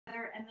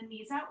and the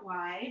knees out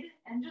wide,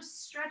 and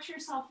just stretch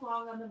yourself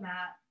long on the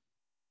mat,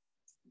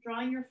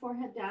 drawing your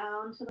forehead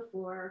down to the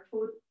floor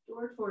or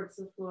towards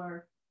the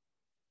floor.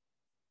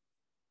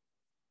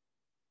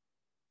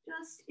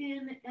 Just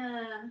in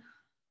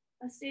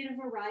a state of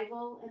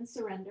arrival and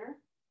surrender.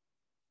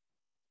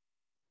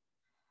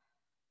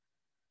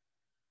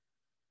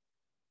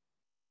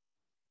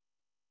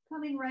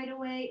 Coming right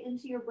away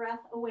into your breath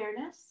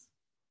awareness.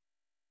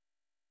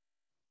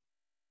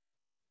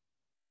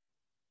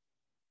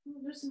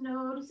 Just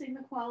noticing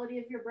the quality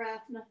of your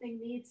breath. Nothing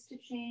needs to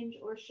change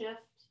or shift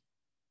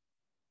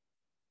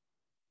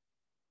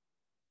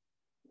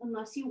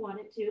unless you want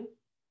it to.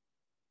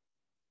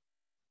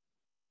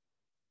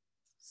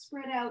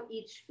 Spread out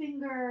each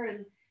finger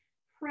and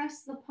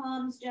press the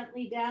palms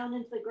gently down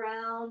into the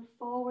ground,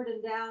 forward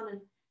and down, and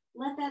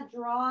let that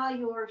draw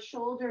your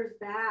shoulders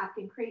back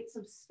and create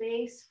some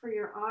space for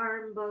your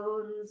arm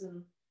bones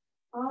and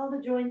all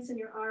the joints in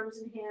your arms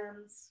and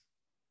hands.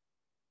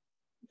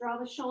 Draw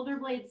the shoulder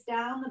blades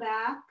down the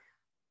back.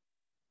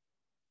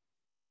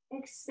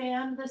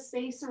 Expand the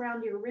space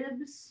around your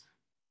ribs.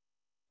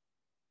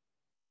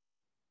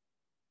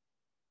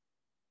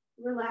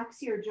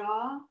 Relax your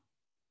jaw.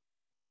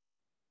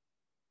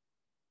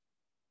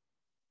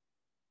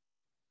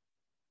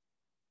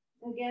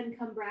 Again,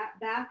 come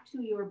back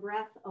to your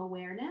breath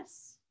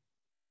awareness.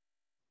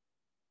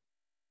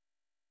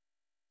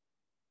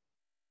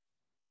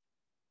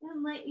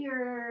 And let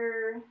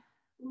your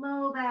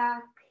low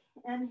back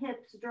and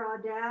hips draw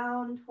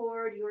down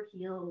toward your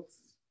heels.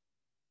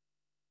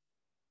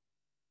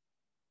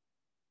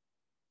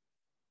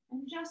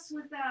 And just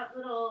with that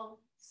little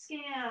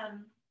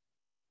scan,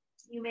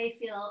 you may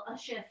feel a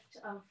shift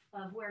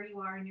of where you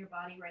are in your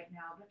body right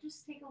now, but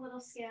just take a little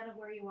scan of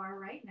where you are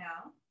right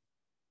now.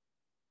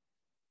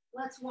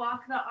 Let's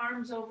walk the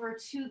arms over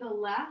to the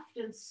left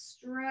and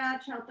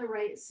stretch out the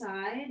right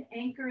side,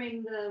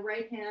 anchoring the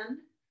right hand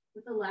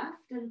with the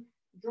left and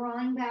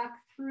drawing back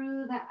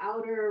through the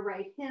outer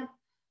right hip.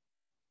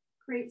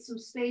 Create some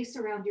space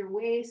around your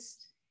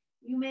waist.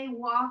 You may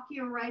walk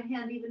your right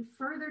hand even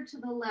further to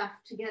the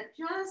left to get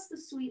just the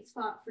sweet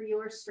spot for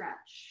your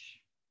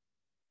stretch.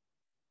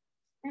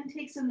 And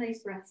take some nice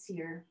breaths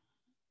here.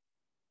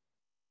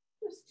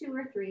 Just 2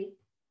 or 3.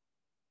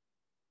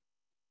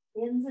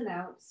 Ins and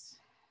outs.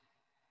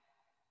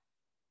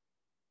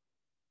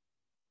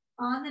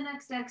 On the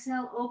next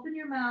exhale, open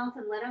your mouth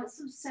and let out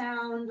some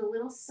sound, a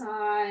little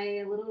sigh,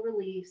 a little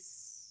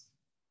release.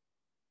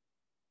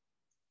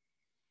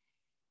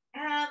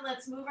 And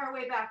let's move our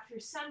way back through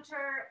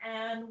center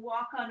and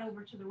walk on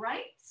over to the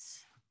right.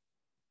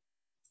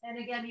 And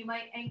again, you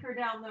might anchor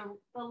down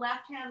the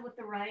left hand with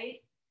the right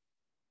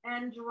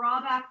and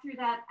draw back through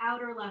that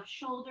outer left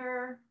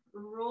shoulder.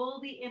 Roll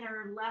the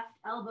inner left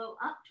elbow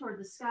up toward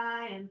the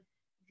sky and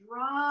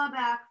draw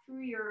back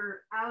through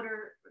your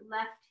outer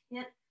left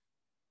hip.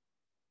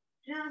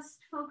 Just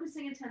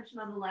focusing attention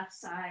on the left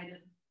side,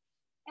 and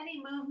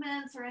any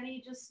movements or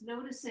any just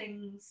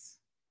noticings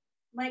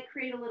might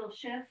create a little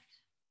shift.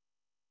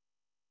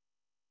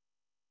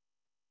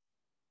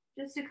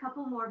 Just a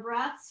couple more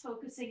breaths,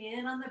 focusing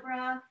in on the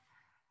breath,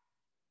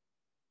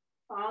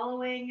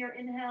 following your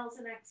inhales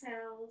and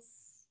exhales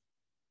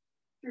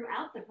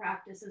throughout the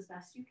practice as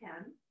best you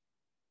can.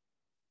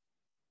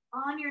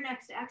 On your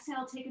next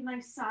exhale, take a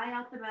nice sigh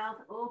out the mouth,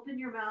 open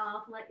your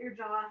mouth, let your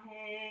jaw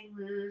hang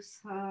loose,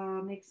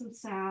 make some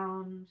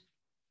sound.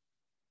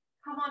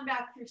 Come on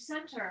back through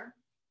center.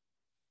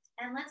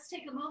 And let's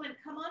take a moment,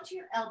 come onto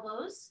your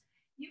elbows.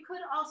 You could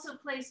also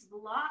place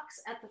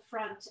blocks at the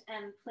front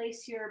and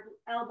place your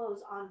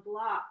elbows on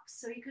blocks.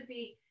 So you could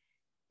be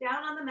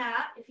down on the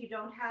mat if you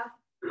don't have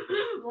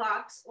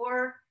blocks,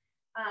 or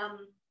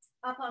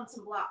up on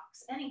some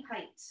blocks, any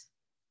height.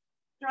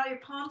 Draw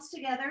your palms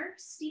together,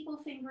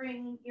 steeple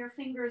fingering your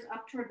fingers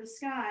up toward the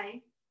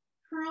sky,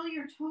 curl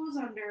your toes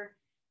under,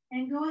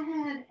 and go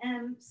ahead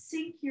and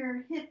sink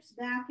your hips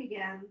back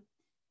again.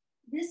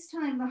 This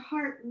time the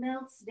heart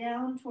melts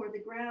down toward the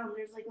ground.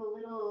 There's like a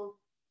little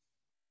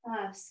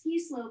ski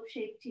slope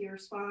shape to your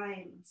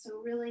spine.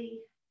 So really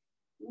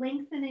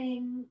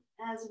lengthening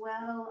as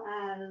well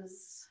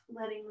as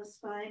letting the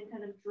spine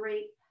kind of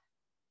drape.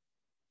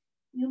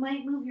 You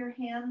might move your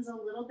hands a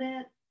little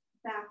bit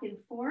back and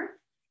forth.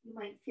 You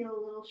might feel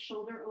a little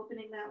shoulder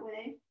opening that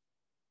way.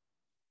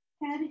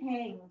 Head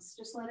hangs,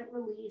 just let it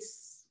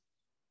release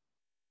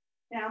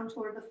down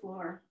toward the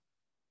floor.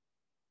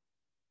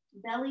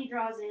 Belly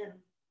draws in.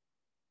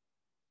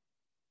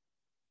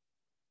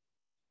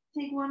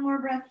 Take one more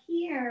breath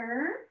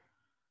here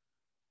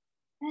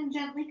and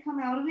gently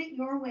come out of it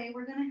your way.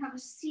 We're going to have a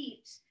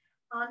seat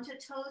onto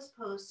toes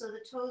pose, so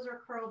the toes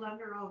are curled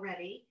under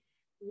already.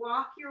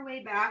 Walk your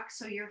way back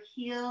so your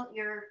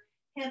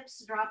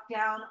hips drop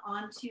down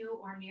onto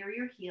or near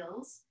your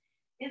heels.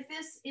 If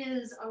this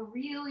is a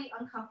really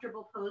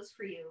uncomfortable pose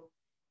for you,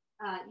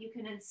 you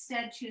can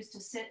instead choose to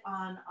sit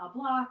on a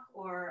block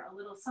or a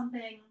little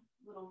something,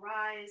 little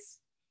rise,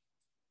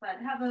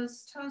 but have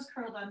those toes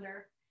curled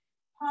under.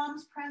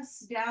 Palms press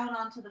down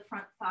onto the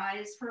front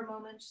thighs for a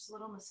moment, just a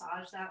little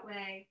massage that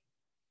way.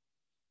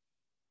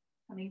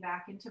 Coming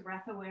back into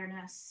breath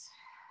awareness.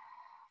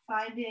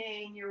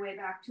 Finding your way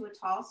back to a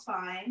tall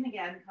spine.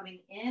 Again, coming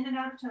in and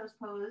out of toes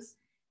pose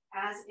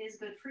as is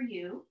good for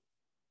you.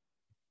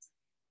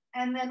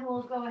 And then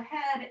we'll go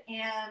ahead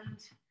and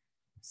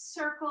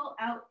circle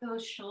out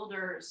those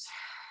shoulders.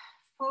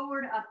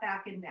 Forward, up,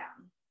 back, and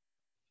down.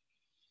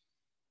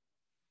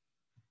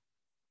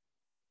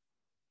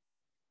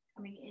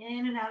 Coming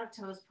in and out of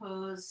toes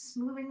pose,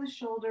 moving the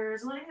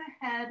shoulders, letting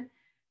the head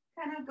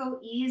kind of go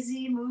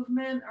easy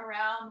movement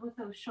around with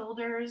those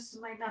shoulders.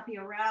 It might not be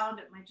around,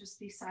 it might just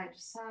be side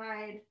to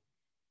side.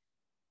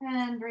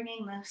 And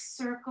bringing the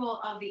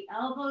circle of the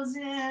elbows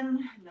in,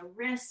 and the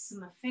wrists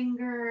and the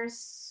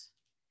fingers.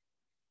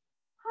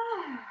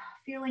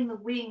 Feeling the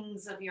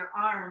wings of your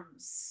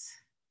arms.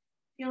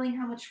 Feeling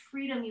how much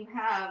freedom you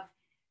have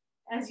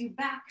as you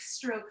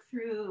backstroke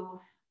through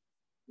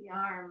the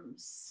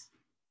arms.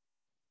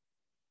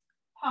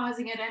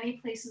 Pausing at any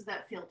places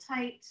that feel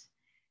tight.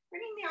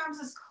 Bringing the arms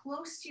as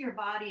close to your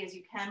body as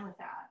you can with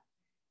that.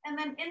 And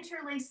then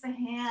interlace the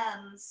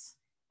hands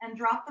and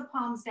drop the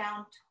palms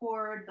down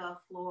toward the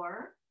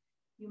floor.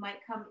 You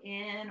might come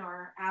in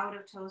or out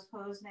of toes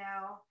pose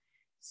now.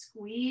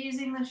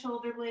 Squeezing the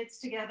shoulder blades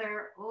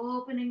together,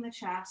 opening the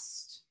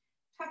chest,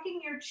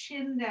 tucking your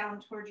chin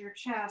down towards your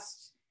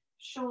chest.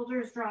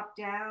 Shoulders drop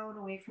down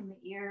away from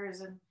the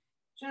ears and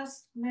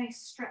just nice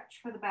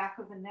stretch for the back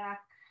of the neck.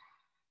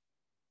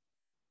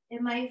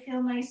 It might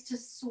feel nice to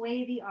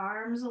sway the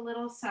arms a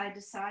little side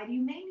to side.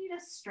 You may need a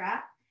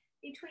strap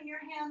between your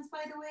hands,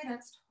 by the way.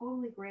 That's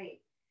totally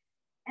great.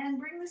 And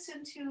bring this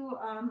into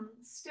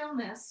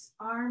stillness,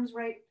 arms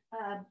right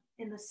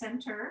in the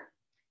center.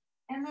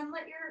 And then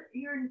let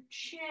your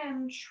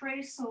chin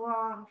trace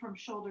along from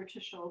shoulder to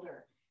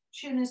shoulder.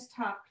 Chin is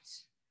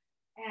tucked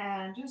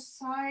and just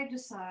side to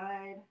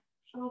side,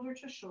 shoulder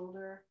to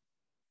shoulder.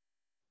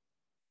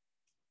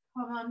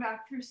 Come on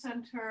back through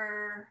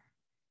center.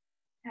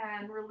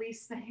 And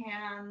release the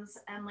hands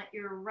and let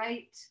your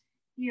right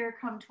ear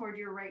come toward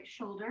your right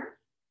shoulder.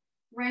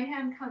 Right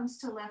hand comes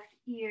to left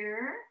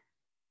ear.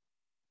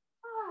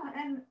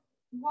 And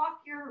walk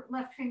your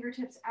left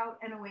fingertips out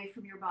and away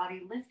from your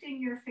body, lifting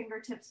your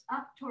fingertips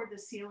up toward the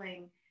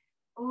ceiling,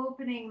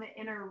 opening the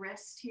inner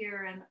wrist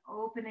here and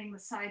opening the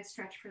side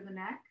stretch for the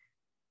neck.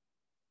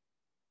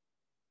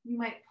 You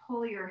might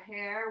pull your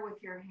hair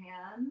with your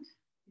hand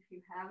if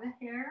you have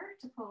a hair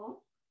to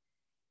pull.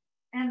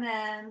 And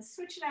then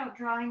switch it out,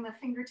 drawing the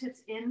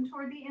fingertips in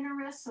toward the inner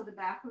wrist so the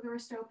back of the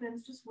wrist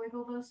opens. Just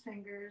wiggle those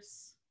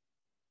fingers.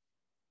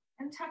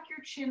 And tuck your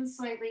chin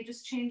slightly,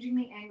 just changing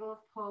the angle of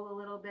pull a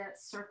little bit.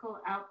 Circle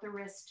out the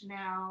wrist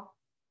now.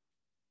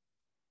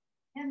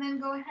 And then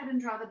go ahead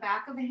and draw the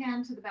back of the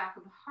hand to the back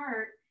of the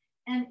heart.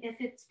 And if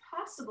it's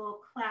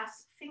possible,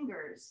 clasp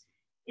fingers.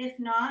 If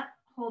not,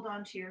 hold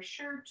on to your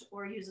shirt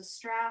or use a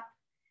strap.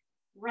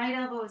 Right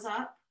elbow is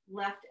up.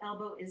 Left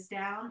elbow is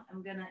down.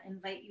 I'm going to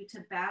invite you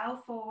to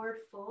bow forward,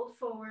 fold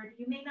forward.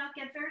 You may not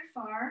get very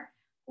far,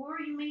 or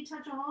you may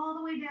touch all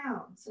the way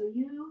down. So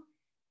you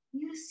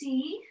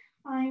see,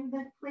 find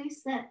the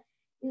place that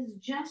is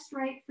just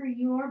right for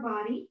your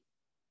body.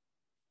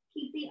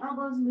 Keep the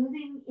elbows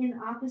moving in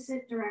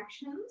opposite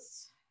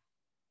directions.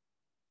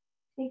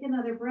 Take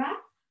another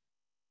breath.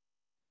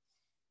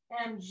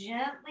 And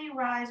gently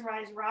rise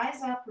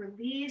up,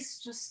 release.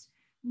 Just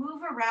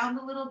move around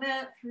a little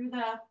bit through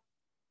the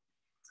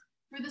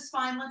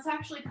spine. Let's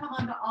actually come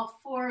onto all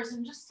fours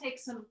and just take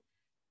some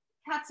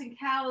cats and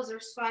cows or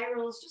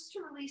spirals just to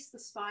release the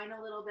spine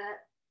a little bit.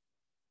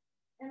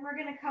 And we're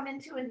going to come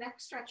into a neck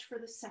stretch for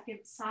the second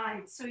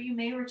side. So you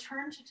may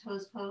return to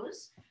toes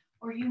pose,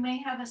 or you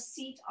may have a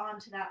seat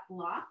onto that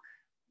block,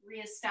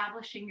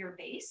 reestablishing your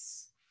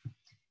base,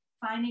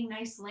 finding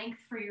nice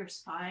length for your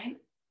spine.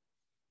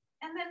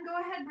 And then go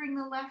ahead, bring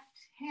the left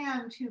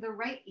hand to the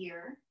right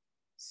ear,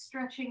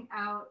 stretching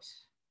out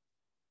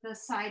the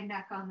side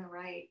neck on the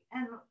right,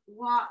 and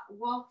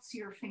waltz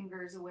your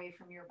fingers away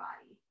from your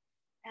body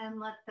and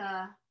let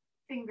the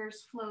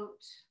fingers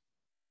float,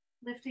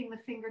 lifting the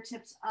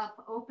fingertips up,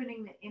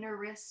 opening the inner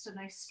wrist, a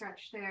nice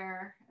stretch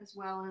there, as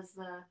well as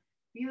the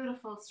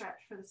beautiful stretch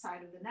for the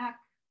side of the neck.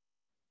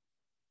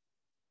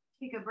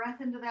 Take a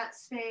breath into that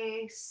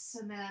space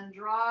and then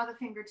draw the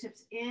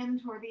fingertips in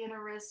toward the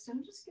inner wrist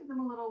and just give them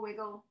a little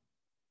wiggle.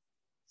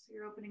 So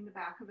you're opening the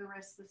back of the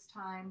wrist this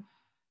time.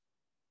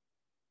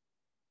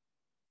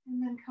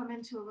 And then come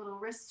into a little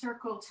wrist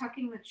circle,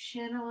 tucking the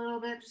chin a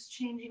little bit, just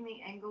changing the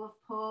angle of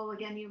pull.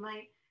 Again, you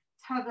might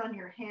tug on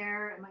your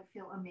hair. It might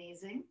feel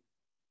amazing.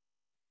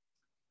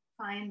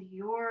 Find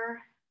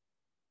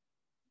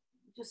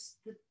just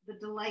the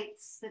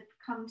delights that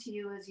come to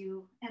you as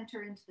you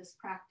enter into this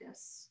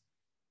practice.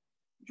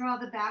 Draw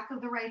the back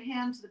of the right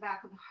hand to the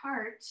back of the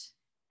heart.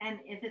 And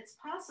if it's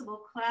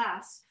possible,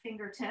 clasp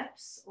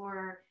fingertips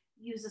or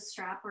use a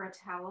strap or a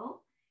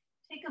towel.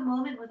 Take a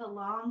moment with a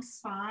long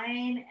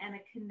spine and a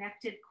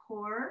connected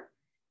core.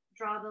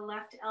 Draw the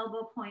left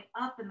elbow point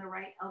up and the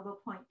right elbow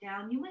point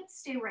down. You might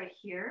stay right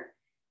here,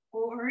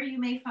 or you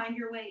may find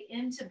your way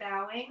into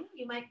bowing.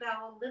 You might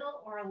bow a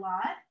little or a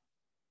lot.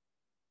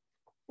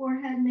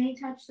 Forehead may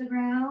touch the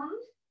ground.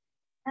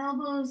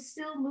 Elbows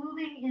still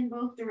moving in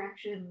both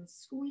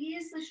directions.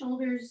 Squeeze the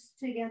shoulders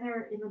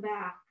together in the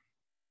back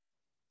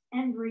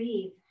and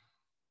breathe.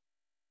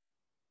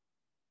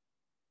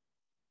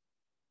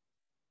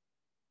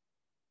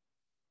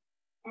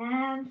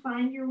 And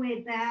find your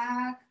way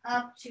back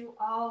up to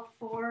all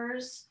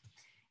fours.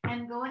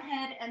 And go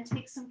ahead and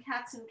take some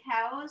cats and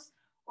cows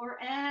or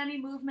any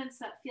movements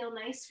that feel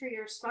nice for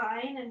your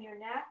spine and your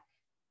neck.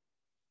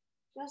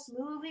 Just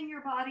moving your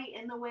body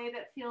in the way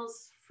that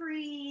feels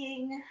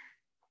freeing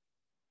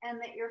and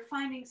that you're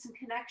finding some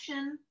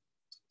connection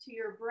to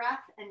your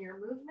breath and your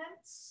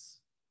movements.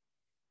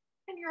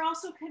 And you're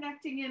also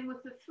connecting in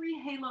with the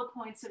 3 halo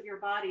points of your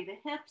body,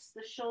 the hips,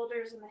 the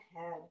shoulders, and the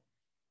head.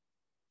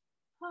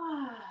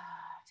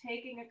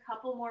 Taking a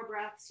couple more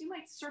breaths. You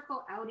might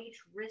circle out each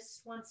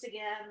wrist once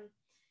again.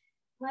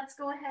 Let's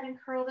go ahead and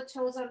curl the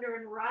toes under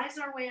and rise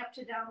our way up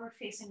to downward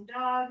facing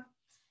dog.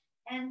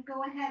 And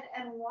go ahead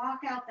and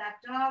walk out that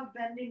dog,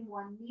 bending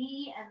one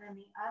knee and then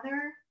the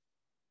other.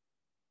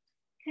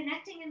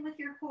 Connecting in with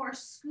your core,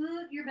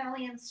 scoot your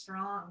belly in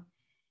strong.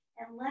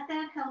 And let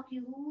that help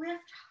you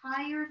lift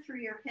higher through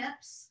your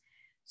hips,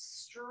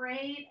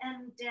 straight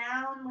and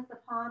down with the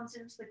palms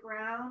into the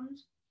ground.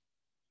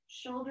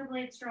 Shoulder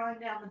blades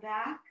drawing down the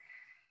back.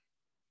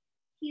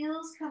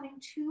 Heels coming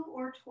to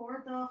or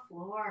toward the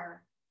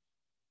floor.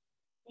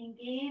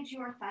 Engage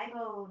your thigh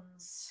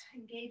bones.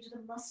 Engage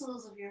the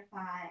muscles of your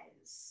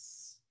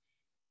thighs.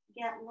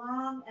 Get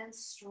long and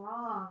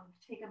strong.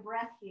 Take a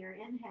breath here.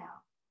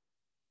 Inhale.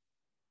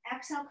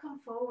 Exhale, come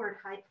forward,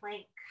 high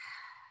plank.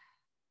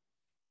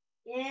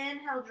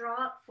 Inhale,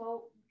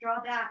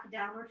 draw back,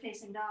 downward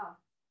facing dog.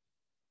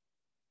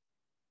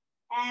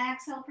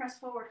 Exhale, press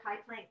forward, high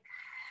plank.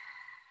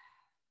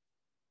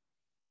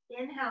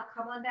 Inhale,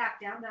 come on back,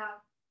 down dog.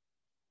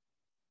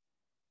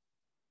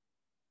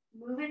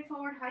 Moving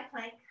forward, high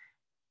plank.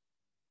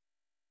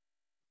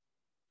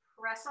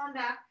 Press on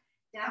back,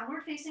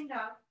 downward facing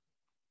dog.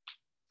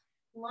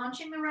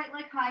 Launching the right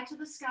leg high to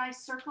the sky,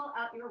 circle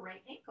out your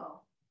right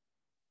ankle.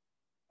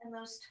 And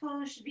those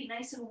toes should be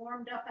nice and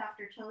warmed up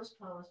after toes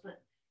pose,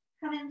 but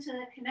come into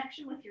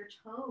connection with your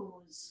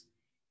toes.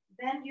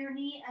 Bend your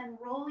knee and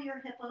roll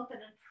your hip open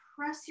and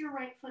press your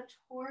right foot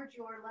towards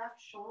your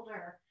left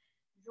shoulder.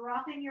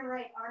 Dropping your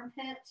right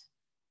armpit,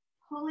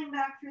 pulling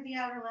back through the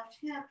outer left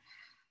hip,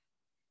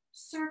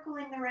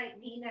 circling the right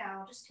knee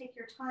now. Just take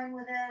your time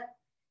with it,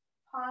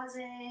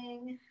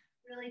 pausing,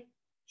 really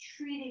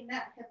treating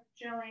that hip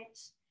joint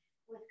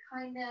with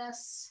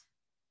kindness,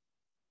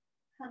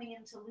 coming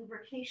into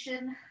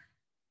lubrication.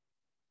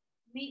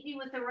 Meet me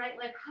with the right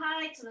leg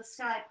high to the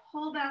sky.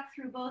 Pull back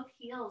through both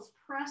heels.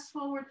 Press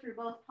forward through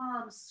both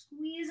palms.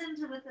 Squeeze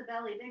into with the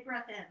belly. Big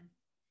breath in.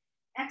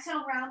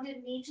 Exhale,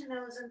 rounded knee to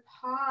nose and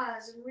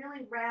pause and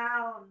really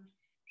round.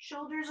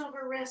 Shoulders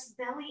over wrists.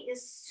 Belly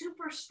is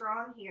super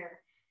strong here.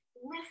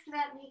 Lift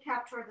that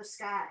kneecap toward the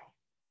sky.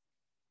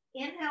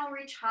 Inhale,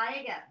 reach high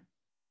again.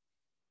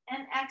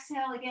 And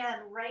exhale again.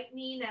 Right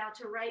knee now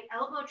to right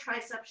elbow,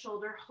 tricep,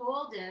 shoulder.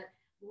 Hold it.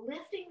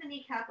 Lifting the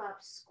kneecap up,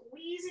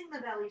 squeezing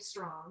the belly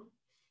strong.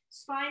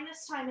 Spine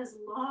this time is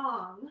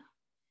long.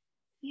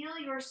 Feel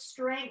your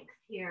strength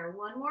here.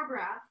 One more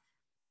breath.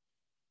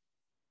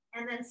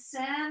 And then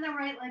send the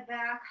right leg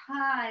back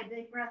high,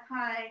 big breath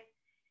high.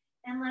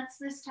 And let's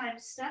this time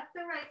step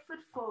the right foot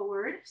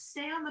forward.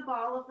 Stay on the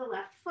ball of the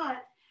left foot.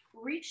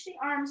 Reach the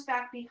arms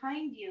back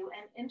behind you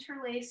and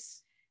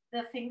interlace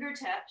the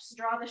fingertips.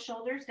 Draw the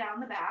shoulders down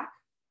the back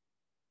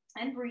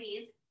and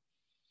breathe.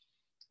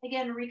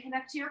 Again,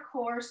 reconnect to your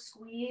core,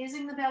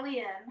 squeezing the belly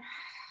in.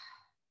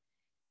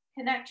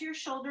 Connect to your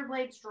shoulder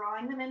blades,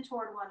 drawing them in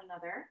toward one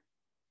another.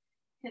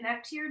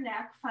 Connect to your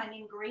neck,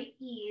 finding great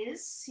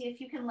ease. See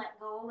if you can let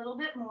go a little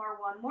bit more.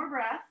 One more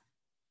breath.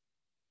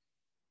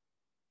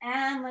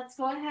 And let's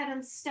go ahead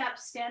and step,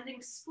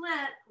 standing split.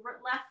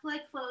 Left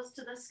leg flows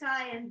to the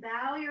sky and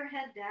bow your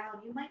head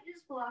down. You might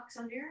use blocks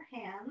under your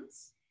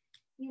hands.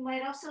 You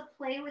might also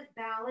play with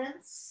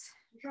balance,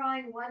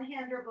 drawing one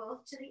hand or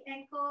both to the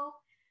ankle,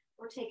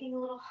 or taking a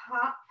little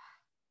hop.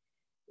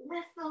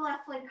 Lift the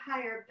left leg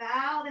higher,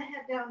 bow the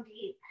head down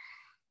deep.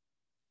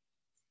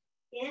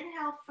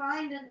 Inhale,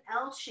 find an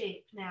L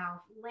shape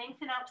now.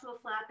 Lengthen out to a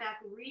flat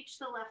back, reach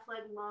the left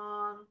leg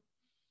long.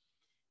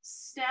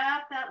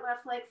 Step that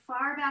left leg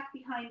far back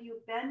behind you,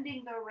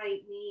 bending the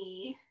right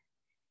knee.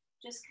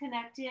 Just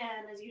connect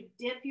in as you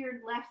dip your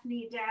left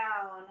knee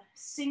down,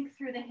 sink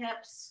through the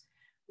hips,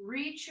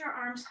 reach your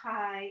arms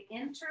high,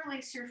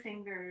 interlace your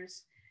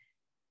fingers.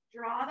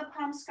 Draw the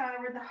palm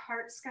skyward, the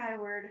heart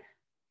skyward.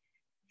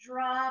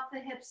 Drop the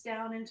hips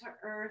down into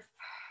earth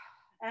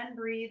and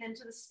breathe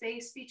into the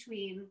space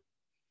between.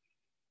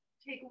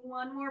 Take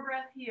one more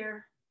breath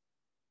here.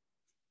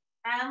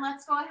 And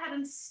let's go ahead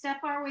and step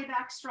our way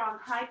back strong.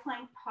 High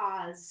plank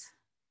pause.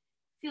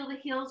 Feel the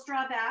heels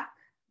draw back,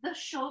 the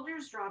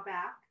shoulders draw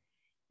back,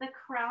 the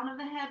crown of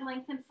the head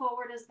lengthen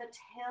forward as the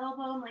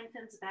tailbone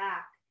lengthens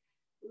back.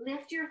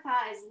 Lift your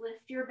thighs,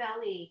 lift your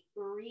belly,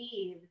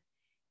 breathe.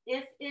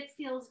 If it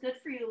feels good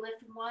for you,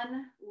 lift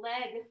one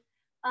leg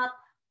up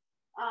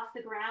off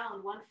the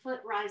ground. One foot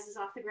rises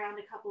off the ground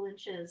a couple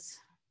inches.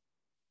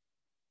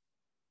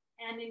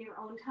 And in your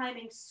own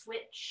timing,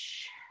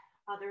 switch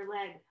other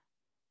leg.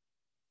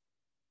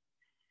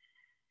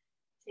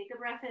 Take a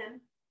breath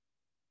in.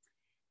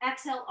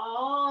 Exhale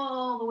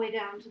all the way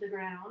down to the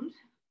ground.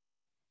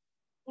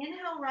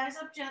 Inhale, rise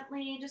up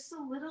gently, just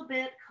a little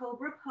bit,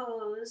 cobra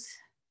pose.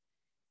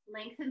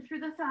 Lengthen through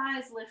the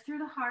thighs, lift through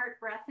the heart,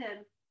 breath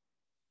in.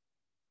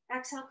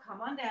 Exhale,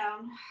 come on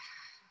down.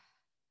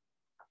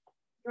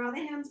 Draw the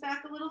hands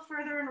back a little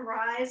further and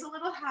rise a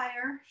little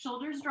higher.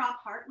 Shoulders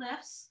drop, heart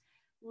lifts.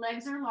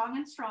 Legs are long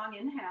and strong.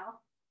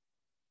 Inhale.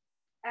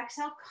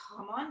 Exhale,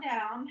 come on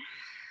down.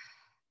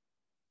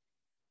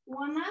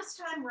 One last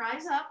time,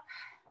 rise up.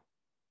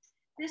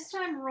 This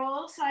time,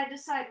 roll side to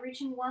side,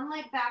 reaching one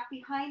leg back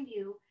behind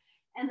you.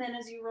 And then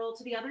as you roll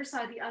to the other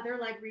side, the other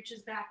leg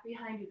reaches back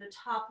behind you. The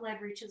top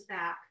leg reaches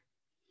back.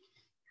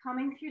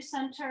 Coming through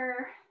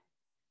center,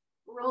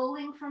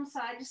 rolling from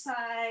side to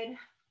side.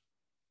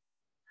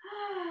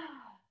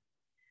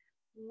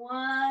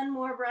 One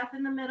more breath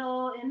in the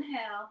middle.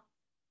 Inhale.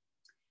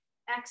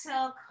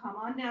 Exhale, come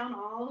on down,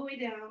 all the way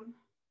down.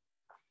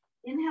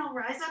 Inhale,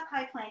 rise up,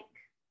 high plank.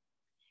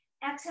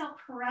 Exhale,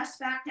 press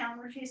back,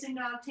 downward facing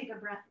dog. Take a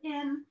breath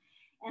in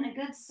and a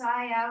good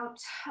sigh out.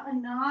 A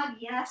nod,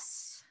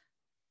 yes.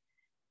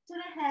 To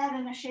the head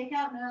and a shake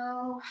out,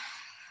 no.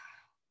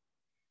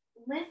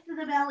 Lift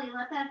the belly,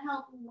 let that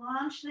help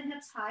launch the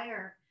hips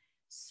higher.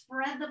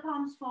 Spread the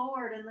palms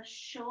forward and the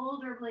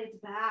shoulder blades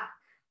back.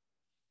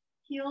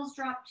 Heels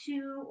drop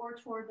to or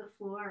toward the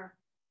floor.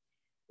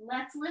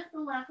 Let's lift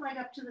the left leg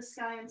up to the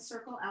sky and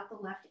circle out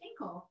the left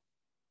ankle.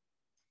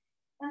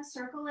 And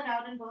circle it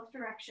out in both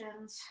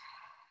directions.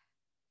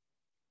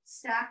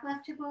 Stack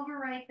left hip over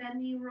right,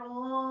 bend knee,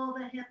 roll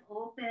the hip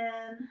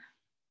open.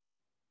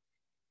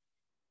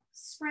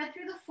 Spread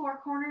through the four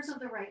corners of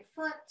the right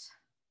foot.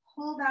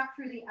 Pull back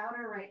through the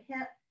outer right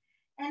hip.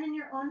 And in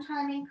your own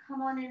timing,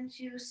 come on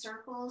into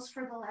circles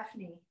for the left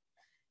knee,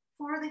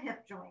 for the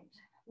hip joint,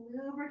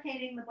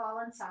 lubricating the ball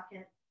and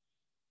socket.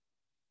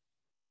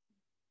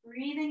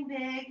 Breathing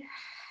big,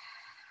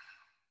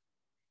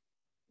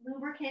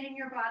 lubricating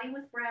your body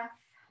with breath.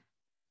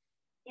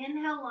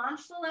 Inhale,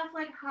 launch the left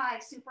leg high,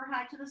 super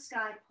high to the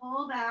sky.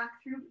 Pull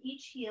back through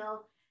each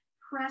heel,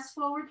 press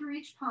forward through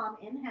each palm.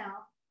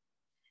 Inhale.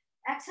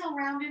 Exhale,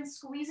 round in,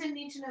 squeeze in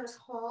knee to nose,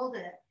 hold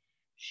it.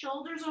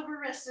 Shoulders over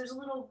wrists, there's a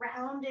little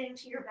rounding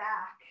to your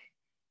back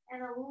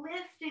and a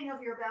lifting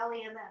of your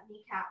belly in that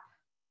kneecap.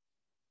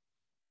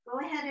 Go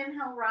ahead,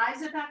 inhale,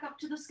 rise it back up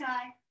to the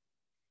sky.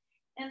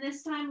 And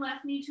this time,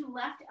 left knee to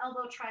left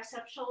elbow,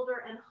 tricep,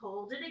 shoulder, and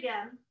hold it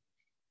again.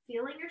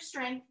 Feeling your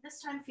strength,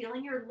 this time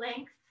feeling your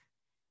length.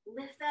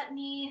 Lift that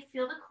knee,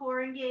 feel the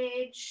core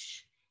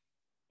engage.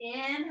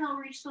 Inhale,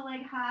 reach the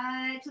leg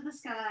high to the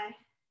sky.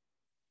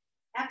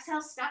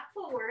 Exhale, step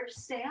forward,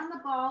 stay on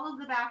the ball of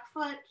the back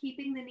foot,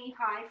 keeping the knee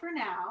high for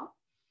now.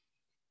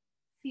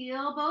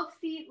 Feel both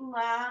feet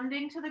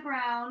landing to the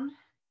ground.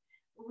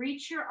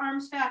 Reach your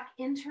arms back,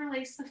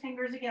 interlace the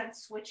fingers again,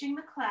 switching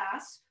the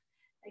clasp.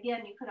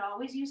 Again, you could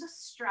always use a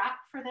strap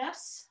for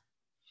this.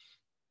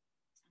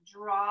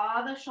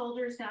 Draw the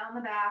shoulders down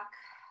the back.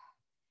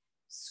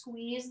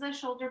 Squeeze the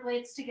shoulder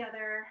blades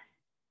together.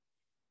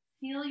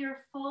 Feel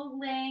your full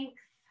length.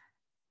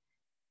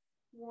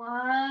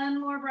 One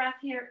more breath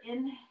here.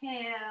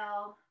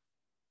 Inhale.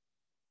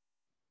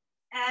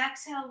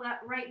 Exhale, let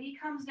right knee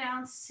comes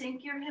down.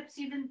 Sink your hips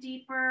even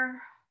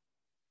deeper.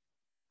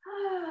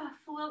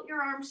 Float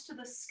your arms to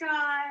the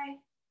sky.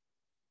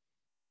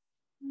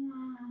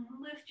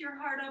 Lift your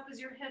heart up as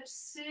your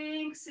hips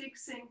sink, sink,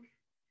 sink.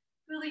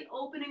 Really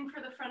opening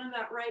for the front of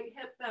that right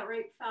hip, that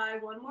right thigh.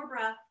 One more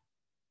breath.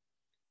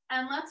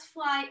 And let's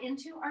fly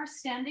into our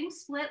standing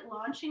split,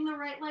 launching the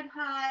right leg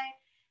high,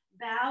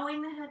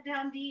 bowing the head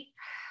down deep.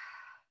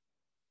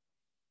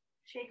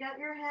 Shake out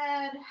your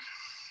head.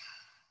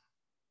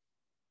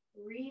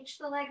 Reach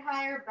the leg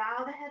higher,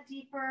 bow the head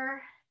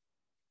deeper.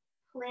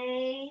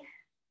 Play.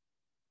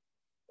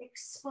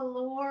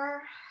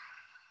 Explore.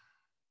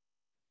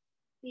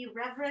 Be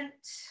reverent.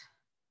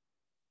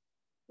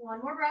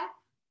 One more breath.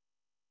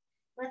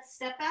 Let's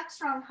step back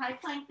strong, high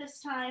plank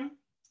this time.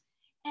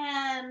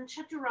 And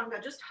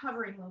chaturanga, just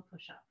hovering low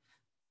push-up.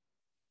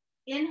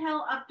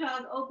 Inhale, up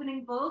dog,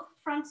 opening both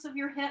fronts of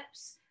your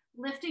hips,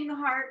 lifting the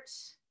heart.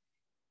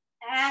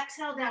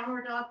 Exhale,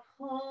 downward dog,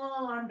 pull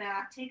on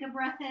back. Take a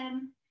breath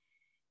in.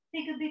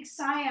 Take a big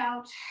sigh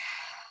out.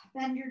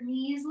 Bend your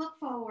knees, look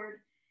forward.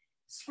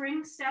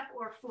 Spring step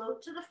or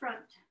float to the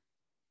front.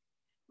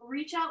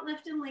 Reach out,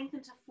 lift and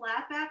lengthen to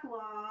flat back,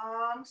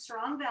 long,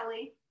 strong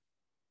belly.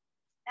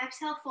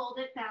 Exhale, fold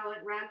it, bow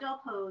it, ragdoll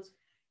pose.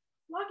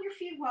 Walk your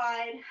feet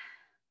wide.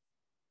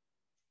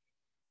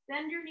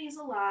 Bend your knees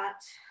a lot.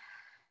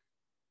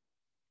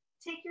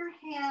 Take your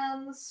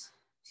hands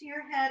to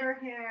your head or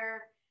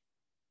hair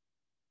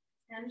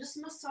and just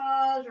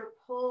massage or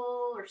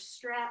pull or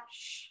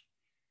stretch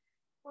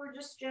or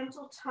just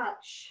gentle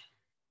touch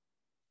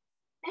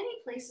any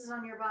places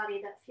on your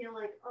body that feel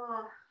like,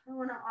 oh, I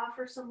want to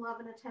offer some love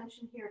and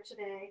attention here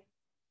today.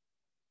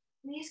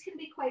 Knees can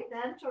be quite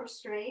bent or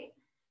straight.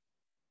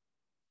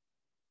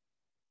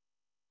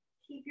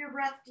 Keep your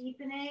breath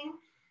deepening.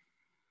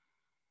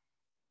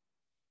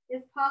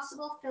 If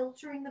possible,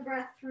 filtering the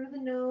breath through the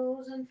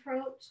nose and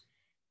throat,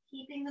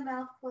 keeping the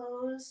mouth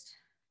closed.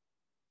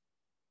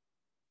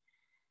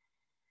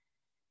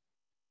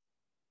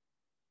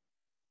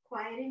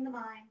 Quieting the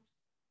mind.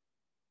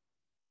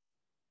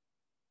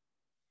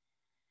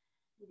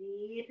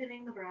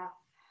 Deepening the breath.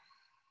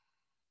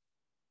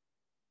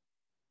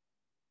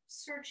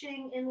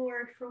 Searching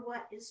inward for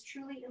what is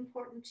truly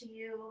important to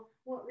you,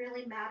 what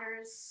really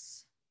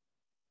matters,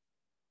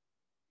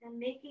 and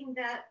making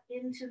that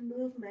into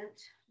movement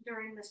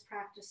during this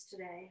practice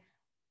today.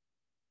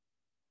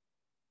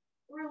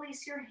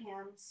 Release your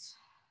hands.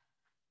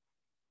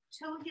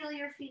 Toe heel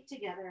your feet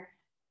together.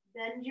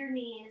 Bend your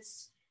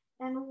knees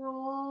and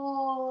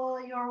roll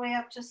your way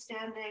up to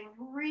standing.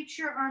 Reach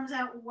your arms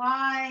out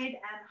wide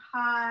and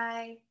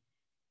high.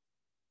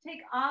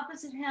 Take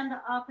opposite hand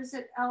to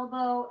opposite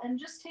elbow and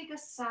just take a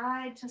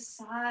side to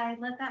side.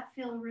 Let that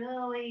feel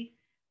really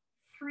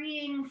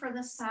freeing for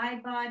the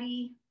side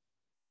body.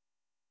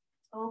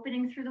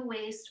 Opening through the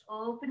waist,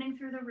 opening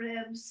through the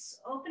ribs,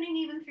 opening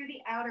even through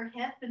the outer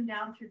hip and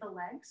down through the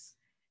legs.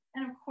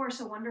 And of course,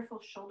 a wonderful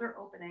shoulder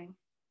opening.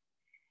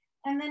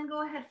 And then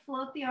go ahead,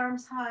 float the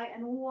arms high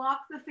and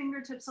walk the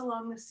fingertips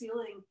along the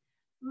ceiling.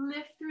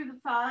 Lift through the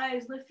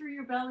thighs, lift through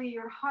your belly,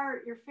 your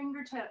heart, your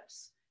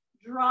fingertips.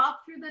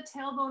 Drop through the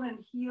tailbone and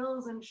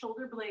heels and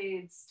shoulder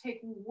blades.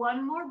 Take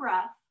one more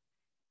breath.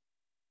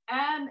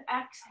 And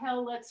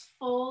exhale, let's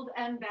fold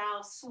and bow.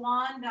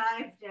 Swan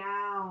dive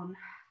down.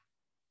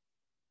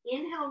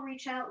 Inhale,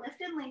 reach out,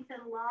 lift and lengthen,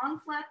 long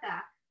flat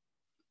back.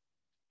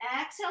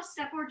 Exhale,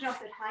 step or jump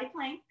at high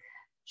plank.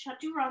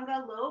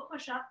 Chaturanga, low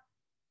push up.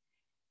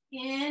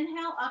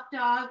 Inhale, up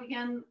dog.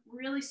 Again,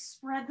 really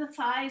spread the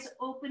thighs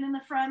open in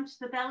the front.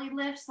 The belly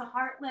lifts, the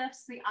heart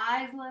lifts, the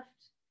eyes lift.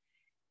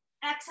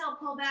 Exhale,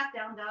 pull back,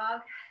 down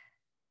dog.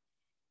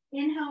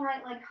 Inhale,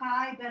 right leg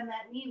high, bend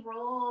that knee,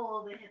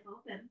 roll the hip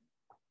open.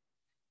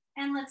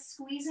 And let's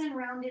squeeze in,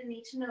 rounded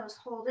knee to nose.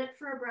 Hold it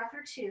for a breath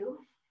or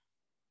two.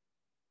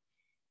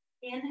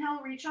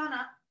 Inhale, reach on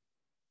up.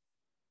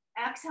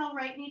 Exhale,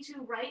 right knee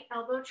to right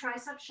elbow,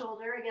 tricep,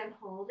 shoulder. Again,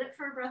 hold it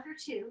for a breath or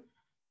two.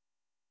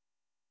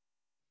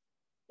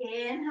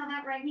 Inhale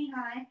that right knee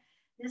high.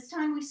 This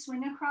time we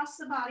swing across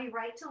the body,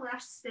 right to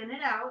left, spin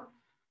it out.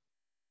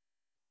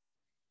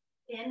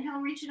 Inhale,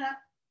 reach it up.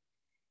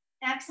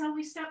 Exhale,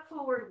 we step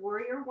forward,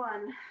 warrior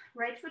one.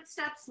 Right foot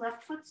steps,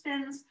 left foot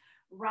spins.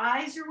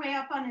 Rise your way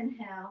up on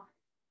inhale.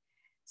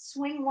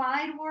 Swing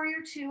wide,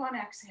 warrior two on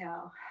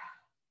exhale.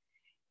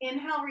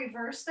 Inhale,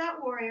 reverse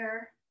that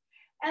warrior.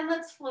 And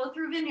let's flow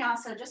through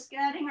vinyasa, just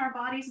getting our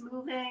bodies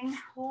moving,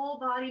 whole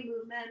body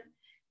movement,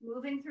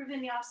 moving through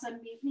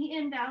vinyasa, meet me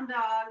in down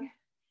dog,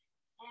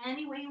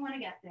 any way you want to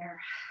get there.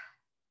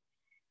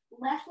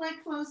 Left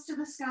leg flows to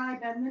the sky,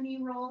 bend the knee,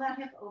 roll that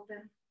hip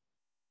open.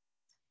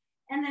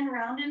 And then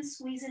round and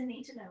squeeze in,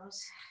 knee to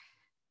nose.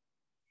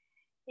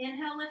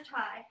 Inhale, lift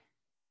high.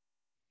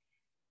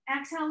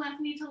 Exhale, left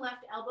knee to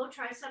left elbow,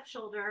 tricep,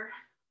 shoulder.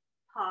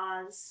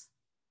 Pause.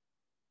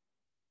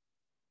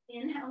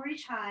 Inhale,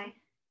 reach high.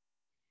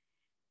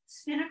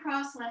 Spin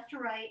across left to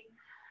right.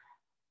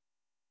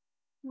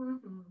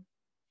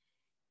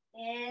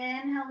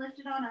 Inhale, lift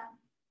it on up.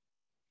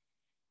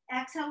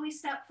 Exhale, we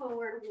step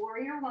forward,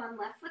 warrior one,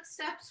 left foot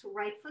steps,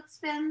 right foot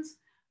spins.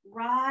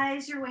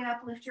 Rise your way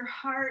up, lift your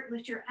heart,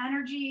 lift your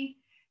energy.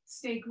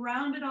 Stay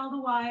grounded all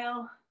the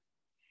while.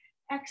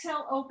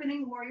 Exhale,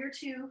 opening warrior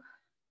two.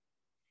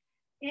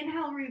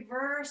 Inhale,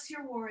 reverse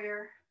your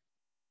warrior.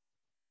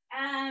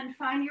 And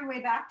find your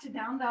way back to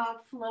down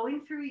dog,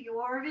 flowing through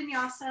your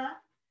vinyasa.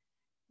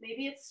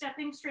 Maybe it's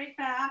stepping straight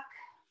back.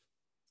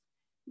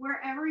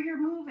 Wherever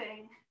you're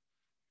moving,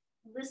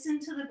 listen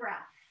to the breath.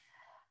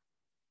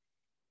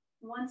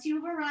 Once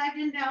you've arrived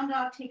in down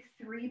dog, take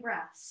 3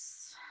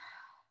 breaths.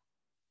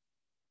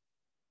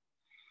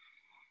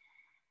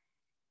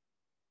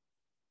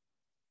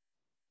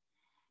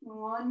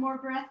 One more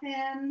breath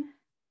in.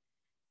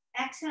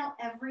 Exhale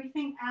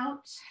everything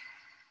out.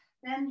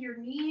 Bend your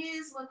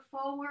knees, look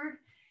forward.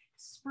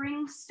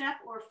 Spring step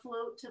or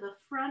float to the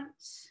front.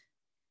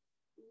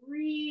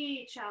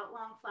 Reach out,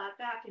 long flat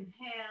back,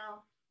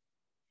 inhale.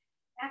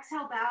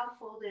 Exhale, bow,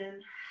 fold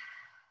in.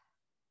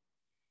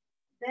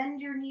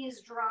 Bend your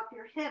knees, drop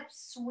your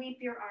hips, sweep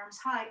your arms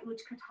high,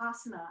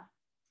 Utkatasana.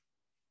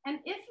 And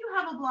if you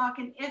have a block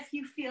and if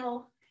you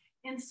feel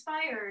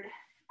inspired,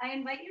 I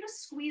invite you to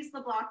squeeze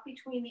the block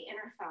between the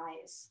inner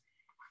thighs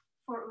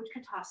for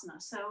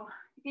Utkatasana. So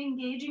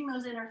engaging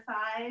those inner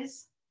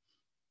thighs,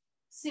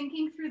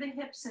 sinking through the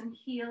hips and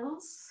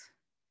heels,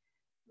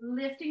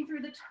 lifting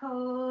through the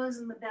toes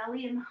and the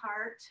belly and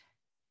heart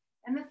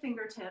and the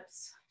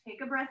fingertips.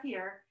 Take a breath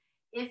here.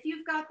 If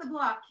you've got the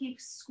block,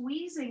 keep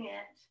squeezing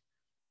it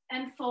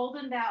and fold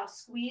and bow.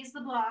 Squeeze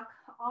the block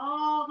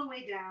all the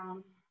way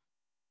down.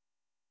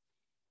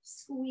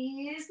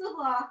 Squeeze the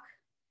block,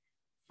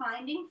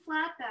 finding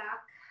flat back.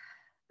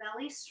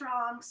 belly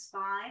strong,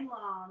 spine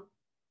long.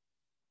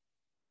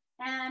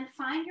 And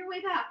find your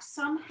way back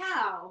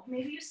somehow.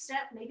 Maybe you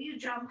step, maybe you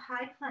jump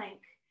high plank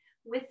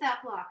with that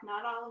block.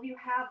 Not all of you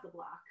have the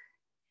block,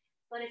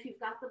 but if you've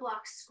got the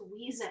block,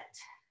 squeeze it.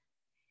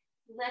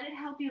 Let it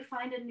help you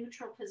find a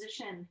neutral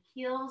position.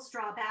 Heels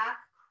draw back,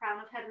 crown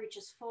of head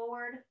reaches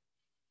forward.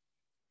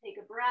 Take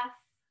a breath.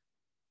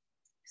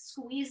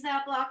 Squeeze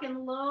that block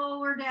and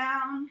lower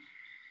down.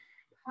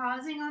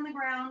 Pausing on the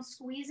ground,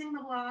 squeezing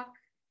the block.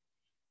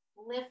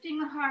 Lifting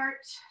the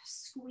heart,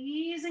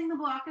 squeezing the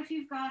block if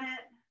you've got it.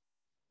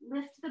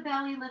 Lift the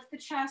belly, lift the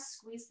chest,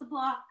 squeeze the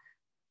block.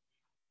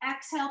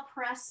 Exhale,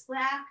 press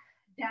back,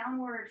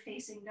 downward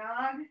facing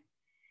dog.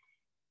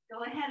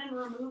 Go ahead and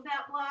remove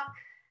that block.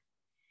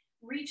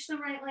 Reach the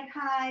right leg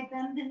high,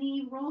 bend the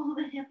knee, roll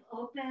the hip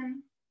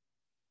open.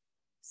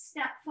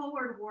 Step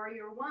forward,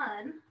 warrior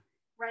one.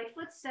 Right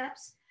foot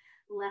steps,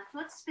 left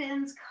foot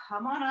spins,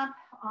 come on up,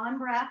 on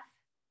breath.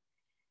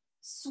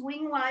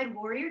 Swing wide,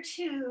 warrior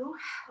two,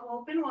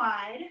 open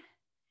wide.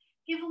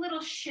 Give a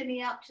little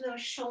shimmy up to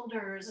those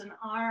shoulders and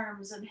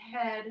arms and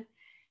head,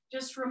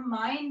 just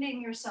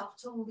reminding yourself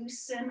to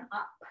loosen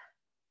up.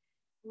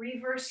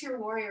 Reverse your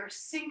warrior,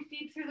 sink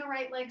deep through the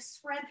right leg,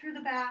 spread through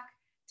the back,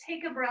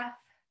 take a breath,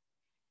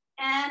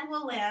 and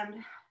we'll land.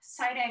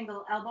 Side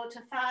angle, elbow to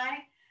thigh,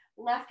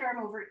 left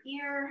arm over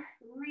ear,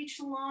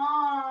 reach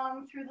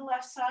long through the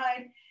left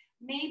side.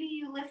 Maybe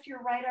you lift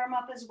your right arm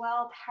up as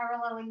well,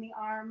 paralleling the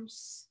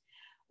arms.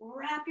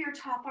 Wrap your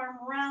top arm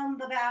around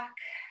the back.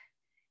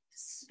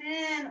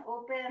 Spin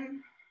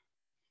open.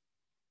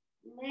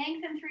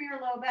 Lengthen through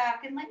your low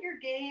back and let your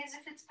gaze,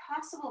 if it's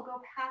possible, go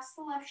past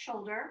the left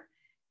shoulder.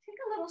 Take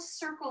a little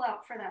circle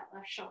out for that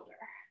left shoulder.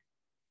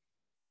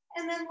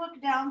 And then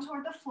look down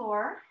toward the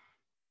floor.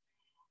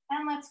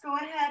 And let's go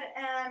ahead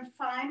and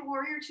find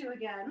warrior two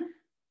again.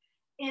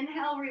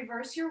 Inhale,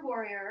 reverse your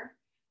warrior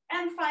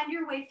and find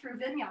your way through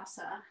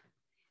vinyasa.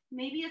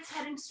 Maybe it's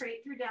heading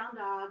straight through down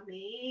dog,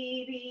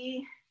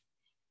 maybe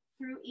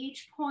through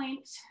each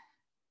point,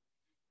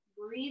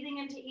 breathing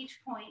into each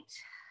point.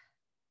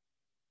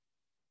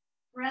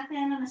 Breath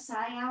in and a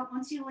sigh out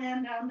once you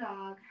land down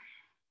dog.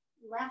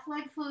 Left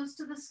leg flows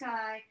to the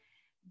sky.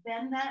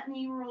 Bend that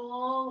knee,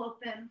 roll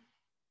open.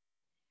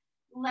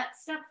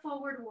 Let's step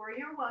forward,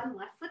 warrior one.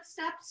 Left foot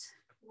steps,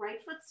 right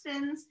foot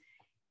spins.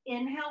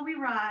 Inhale, we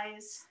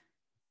rise.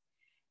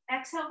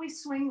 Exhale, we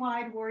swing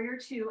wide, warrior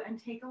two,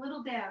 and take a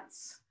little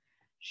dance.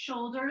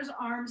 Shoulders,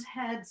 arms,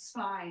 head,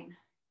 spine.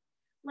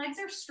 Legs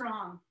are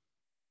strong.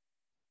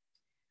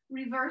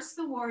 Reverse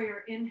the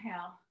warrior,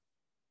 inhale.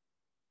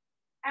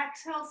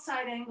 Exhale,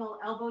 side angle,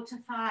 elbow to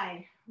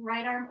thigh,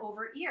 right arm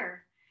over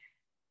ear.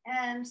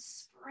 And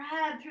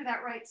spread through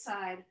that right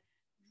side.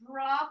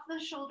 Drop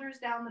the shoulders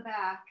down the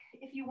back.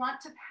 If you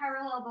want to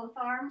parallel both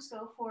arms,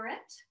 go for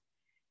it.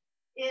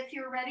 If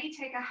you're ready,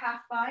 take a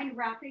half bind,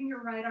 wrapping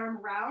your right arm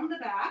around the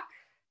back.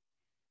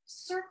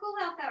 Circle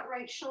out that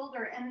right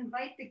shoulder and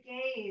invite the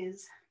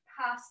gaze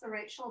past the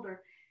right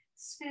shoulder,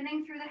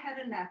 spinning through the head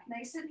and neck,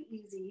 nice and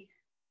easy.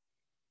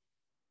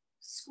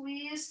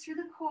 Squeeze through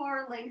the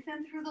core,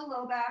 lengthen through the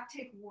low back,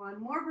 take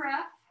one more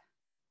breath,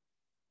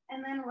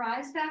 and then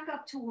rise back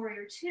up to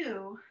warrior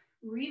two,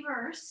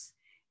 reverse,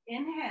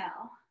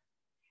 inhale,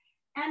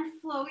 and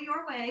flow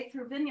your way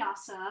through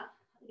vinyasa.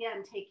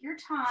 Again, take your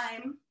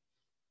time,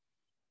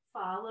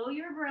 follow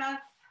your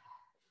breath,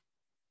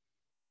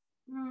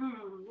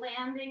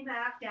 landing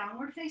back,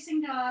 downward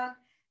facing dog,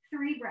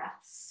 3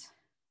 breaths.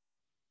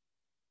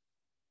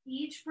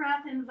 Each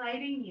breath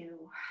inviting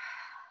you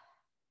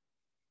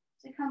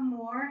to come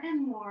more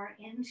and more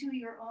into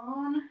your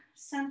own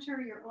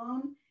center, your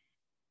own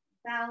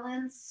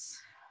balance,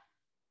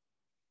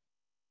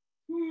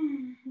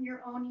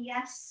 your own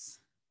yes.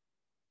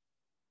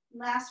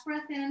 Last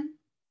breath in.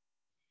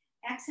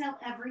 Exhale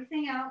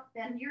everything out.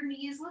 Bend your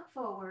knees, look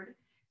forward.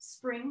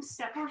 Spring,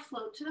 step, or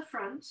float to the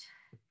front.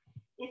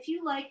 If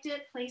you liked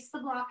it, place the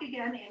block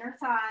again, inner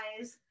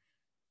thighs.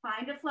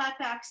 Find a flat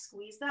back,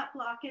 squeeze that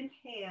block,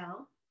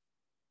 inhale.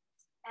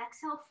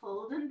 Exhale,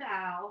 fold and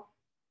bow.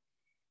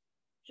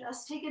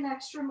 Just take an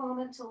extra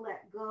moment to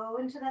let go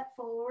into that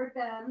forward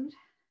bend.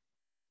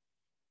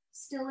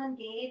 Still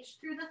engaged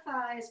through the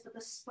thighs, but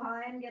the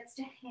spine gets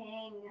to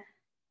hang.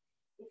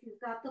 If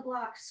you've got the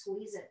block,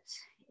 squeeze it,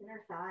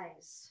 inner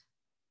thighs.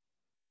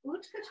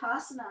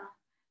 Utkatasana.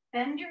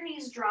 Bend your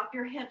knees, drop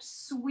your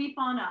hips, sweep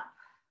on up.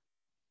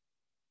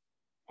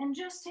 And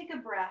just take a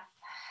breath.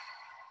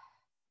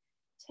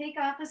 Take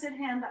opposite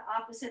hand to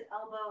opposite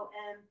elbow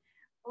and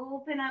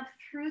open up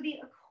through the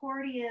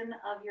accordion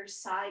of your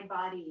side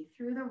body,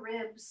 through the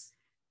ribs,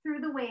 through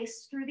the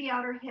waist, through the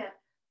outer hip.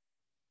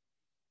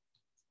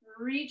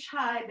 Reach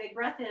high, big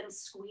breath in,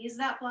 squeeze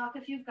that block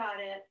if you've got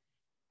it.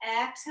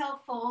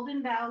 Exhale, fold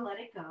and bow, let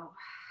it go.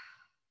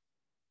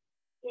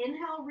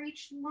 Inhale,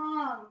 reach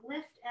long,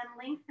 lift and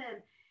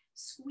lengthen,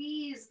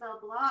 squeeze the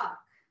block.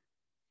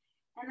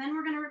 And then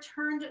we're gonna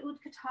return to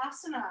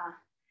Utkatasana.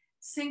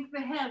 Sink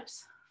the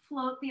hips,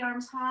 float the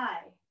arms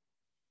high.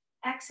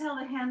 Exhale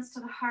the hands to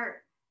the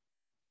heart.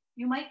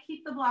 You might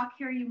keep the block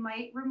here, you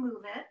might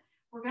remove it.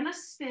 We're gonna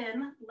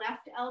spin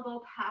left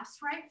elbow past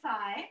right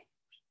thigh,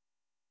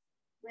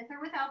 with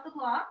or without the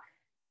block.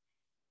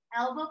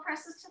 Elbow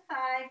presses to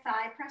thigh,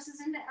 thigh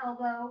presses into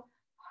elbow,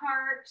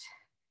 heart,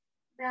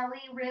 belly,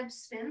 ribs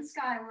spin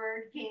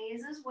skyward,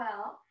 gaze as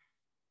well.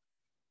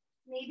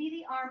 Maybe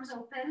the arms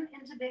open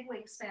into big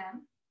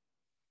wingspan.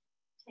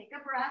 Take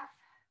a breath,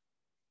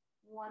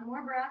 one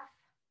more breath.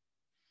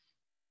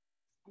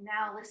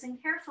 Now listen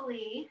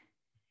carefully.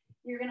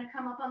 You're gonna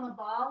come up on the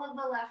ball of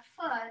the left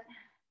foot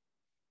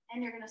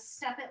and you're gonna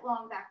step it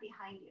long back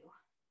behind you.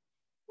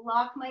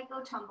 Block might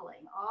go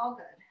tumbling, all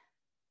good.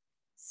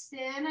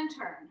 Spin and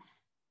turn.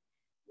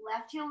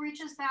 Left heel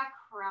reaches back,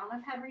 crown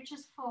of head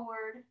reaches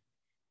forward.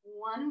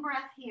 One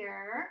breath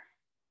here.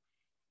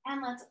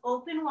 And let's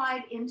open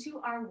wide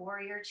into our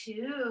warrior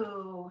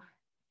two.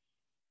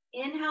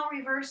 Inhale,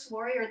 reverse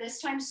warrior,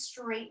 this time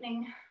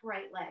straightening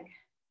right leg.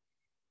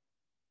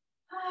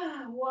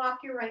 Walk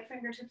your right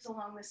fingertips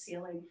along the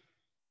ceiling.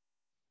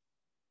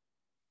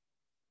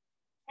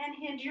 And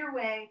hinge your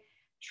way,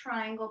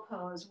 triangle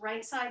pose.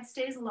 Right side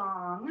stays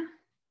long.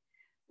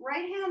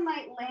 Right hand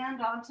might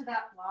land onto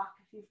that block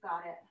if you've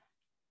got it.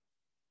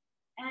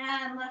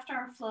 And left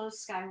arm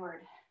flows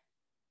skyward.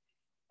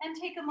 And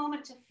take a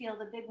moment to feel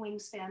the big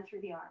wingspan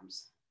through the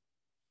arms.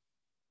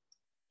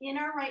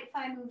 Inner right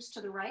thigh moves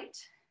to the right.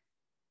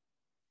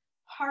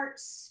 Heart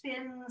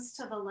spins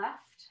to the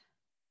left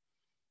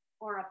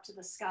or up to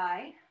the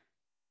sky.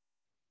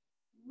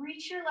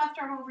 Reach your left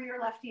arm over your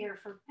left ear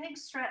for a big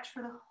stretch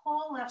for the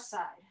whole left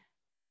side.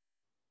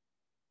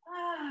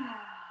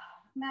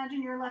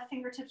 Imagine your left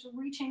fingertips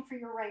reaching for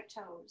your right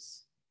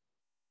toes.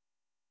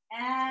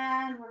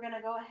 And we're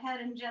gonna go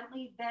ahead and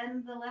gently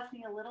bend the left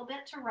knee a little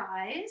bit to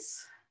rise.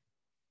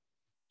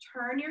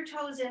 Turn your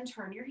toes in,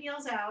 turn your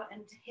heels out,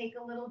 and take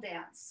a little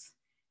dance.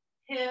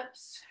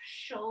 Hips,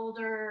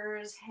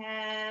 shoulders,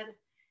 head,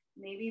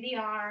 maybe the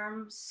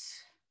arms,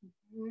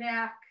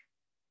 neck.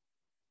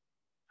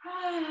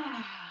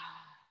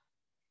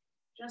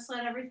 Just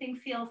let everything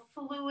feel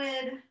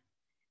fluid.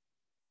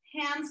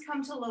 Hands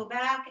come to low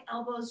back,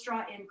 elbows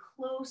draw in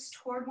close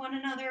toward one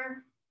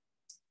another.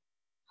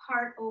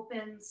 Heart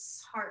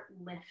opens, heart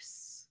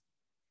lifts.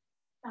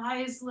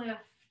 Thighs lift.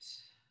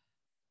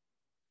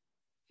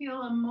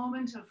 Feel a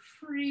moment of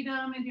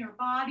freedom in your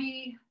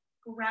body,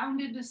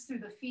 groundedness through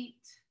the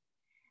feet.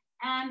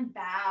 And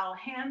bow.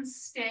 Hands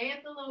stay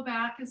at the low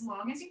back as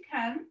long as you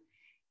can,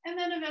 and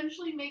then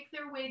eventually make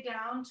their way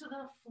down to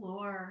the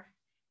floor.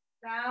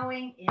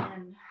 Bowing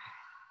in.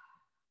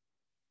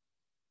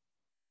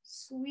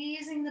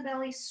 Squeezing the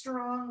belly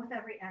strong with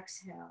every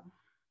exhale.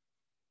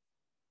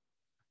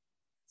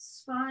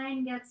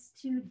 Spine gets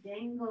to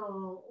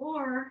dangle,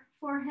 or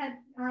forehead,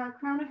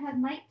 crown of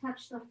head might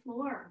touch the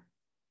floor.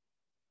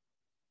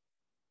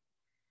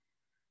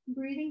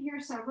 Breathing here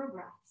several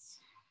breaths.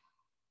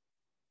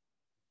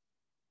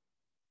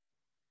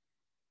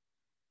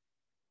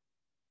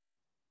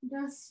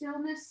 Does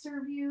stillness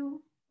serve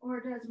you, or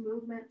does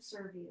movement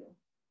serve you?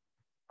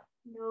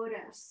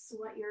 Notice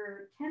what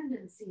your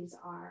tendencies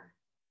are.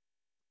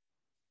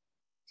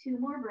 2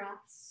 more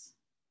breaths.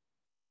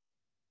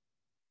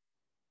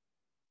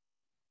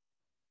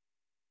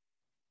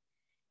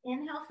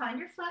 Inhale, find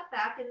your flat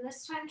back, and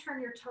this time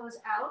turn your toes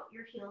out,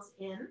 your heels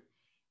in,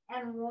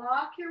 and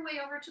walk your way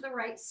over to the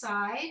right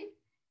side,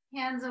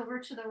 hands over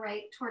to the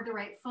right, toward the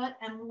right foot,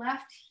 and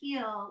left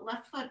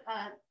foot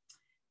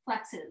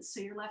flexes. So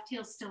your left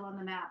heel is still on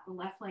the mat, the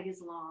left leg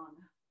is long.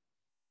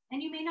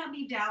 And you may not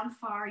be down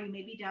far, you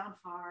may be down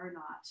far or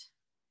not.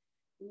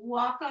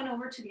 Walk on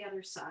over to the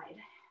other side.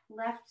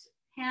 Left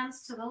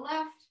hands to the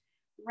left,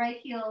 right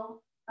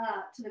heel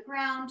to the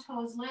ground,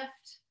 toes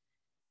lift,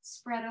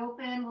 spread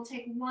open. We'll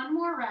take one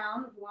more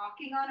round,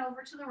 walking on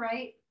over to the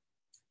right,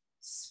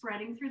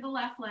 spreading through the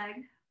left leg,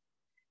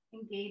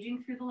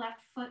 engaging through the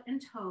left foot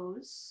and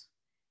toes.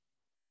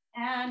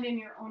 And in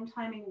your own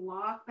timing,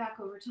 walk back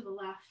over to the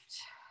left.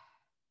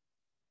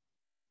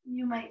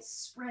 You might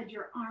spread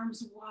your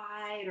arms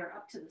wide or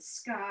up to the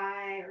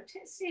sky, or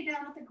stay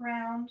down at the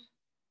ground.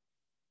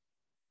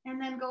 And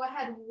then go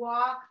ahead,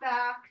 walk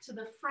back to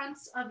the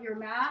fronts of your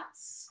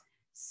mats.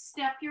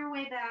 Step your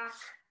way back,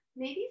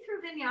 maybe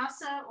through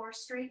vinyasa or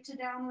straight to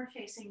downward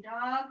facing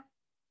dog.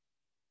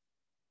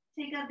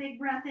 Take a big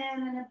breath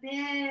in and a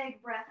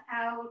big breath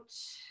out.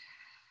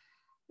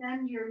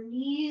 Bend your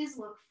knees,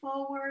 look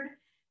forward.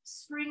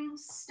 Spring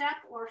step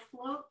or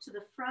float to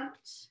the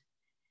front.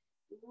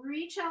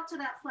 Reach out to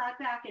that flat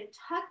back and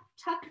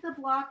tuck the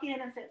block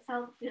in if it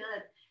felt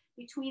good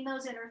between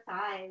those inner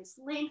thighs.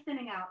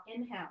 Lengthening out,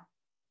 inhale.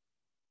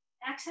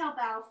 Exhale,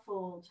 bow,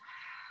 fold.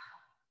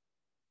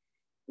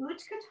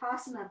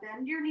 Utkatasana,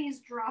 bend your knees,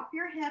 drop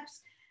your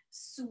hips,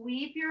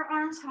 sweep your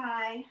arms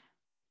high.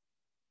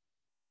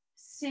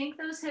 Sink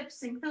those hips,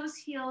 sink those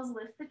heels,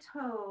 lift the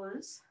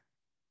toes.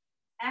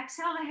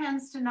 Exhale the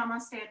hands to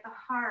namaste at the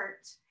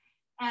heart.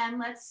 And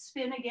let's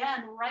spin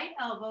again, right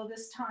elbow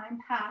this time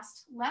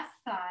past left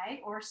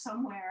thigh or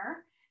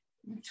somewhere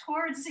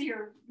towards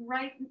your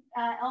right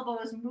elbow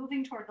is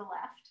moving toward the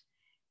left.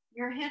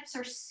 Your hips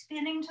are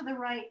spinning to the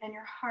right and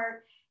your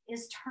heart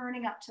is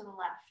turning up to the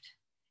left.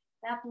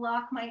 That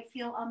block might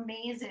feel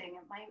amazing.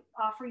 It might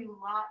offer you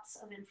lots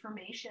of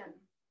information.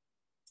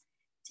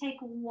 Take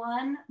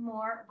one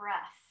more breath.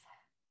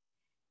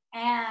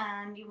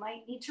 And you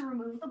might need to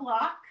remove the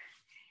block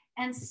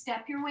and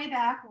step your way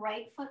back.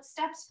 Right foot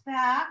steps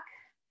back,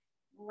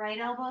 right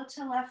elbow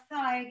to left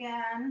thigh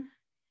again.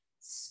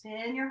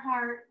 Spin your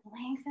heart,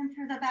 lengthen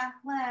through the back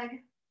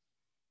leg.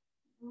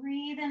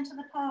 Breathe into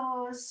the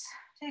pose.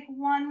 Take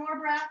one more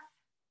breath.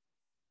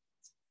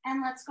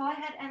 And let's go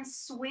ahead and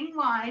swing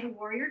wide,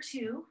 warrior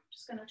two.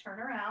 Just gonna turn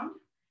around.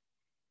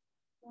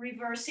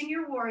 Reversing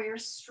your warrior,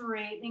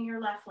 straightening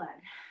your left leg.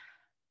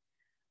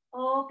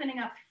 Opening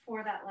up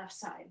for that left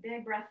side.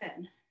 Big breath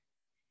in.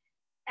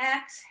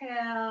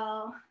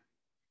 Exhale.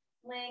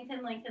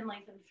 Lengthen, lengthen,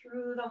 lengthen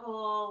through the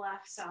whole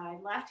left side.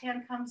 Left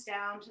hand comes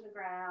down to the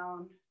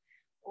ground,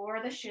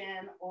 or the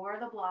shin, or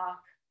the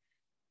block,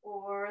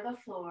 or the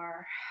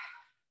floor.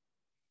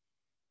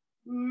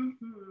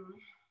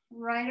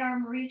 Right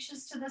arm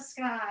reaches to the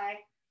sky.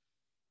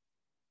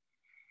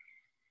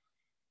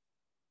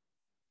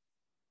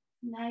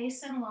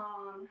 Nice and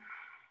long,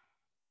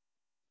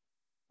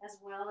 as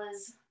well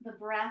as the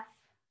breath,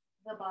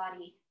 the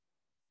body,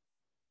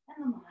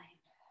 and the mind.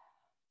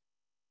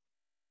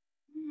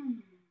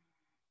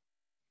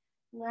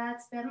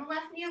 Let's bend the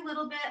left knee a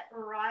little bit.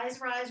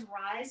 Rise, rise,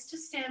 rise to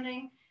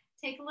standing.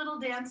 Take a little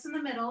dance in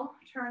the middle.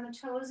 Turn the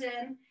toes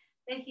in,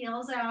 the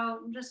heels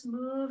out, and just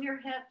move your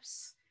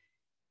hips,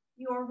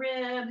 your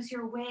ribs,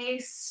 your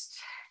waist.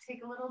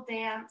 Take a little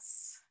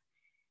dance.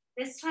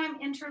 This time,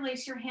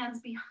 interlace your hands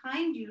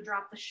behind you.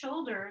 Drop the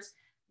shoulders.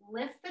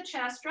 Lift the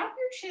chest. Drop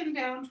your chin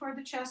down toward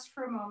the chest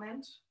for a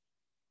moment.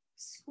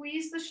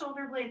 Squeeze the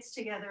shoulder blades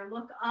together.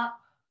 Look up.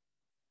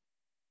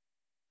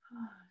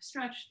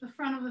 Stretch the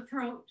front of the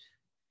throat.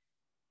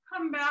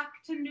 Come back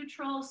to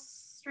neutral,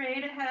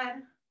 straight ahead.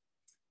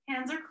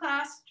 Hands are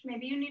clasped.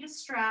 Maybe you need a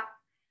strap.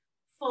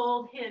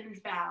 Fold,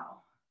 hinge,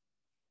 bow.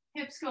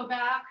 Hips go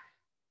back.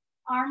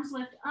 Arms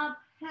lift up.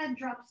 Head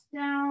drops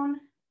down.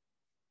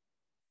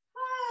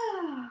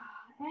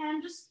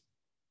 And just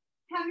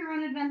have your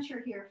own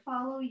adventure here.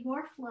 Follow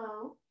your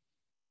flow.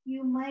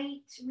 You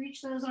might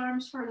reach those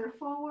arms further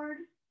forward.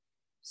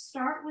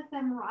 Start with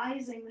them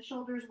rising, the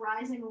shoulders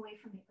rising away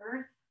from the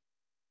earth.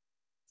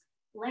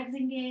 Legs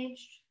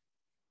engaged.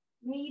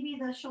 Maybe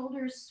the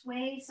shoulders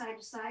sway side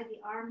to side, the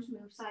arms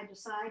move side to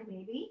side,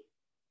 maybe.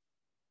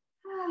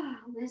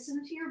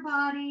 Listen to your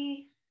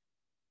body.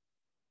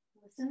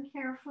 Listen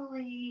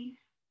carefully.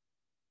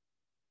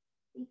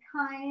 Be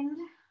kind.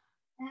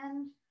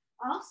 And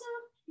also,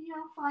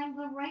 find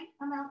the right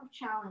amount of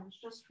challenge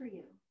just for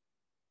you.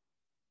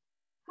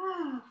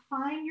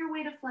 Find your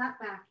way to flat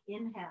back.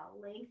 Inhale,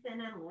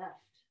 lengthen and lift.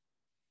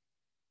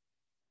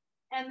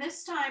 And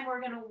this time we're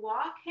going to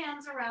walk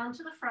hands around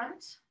to the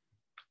front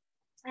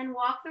and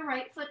walk the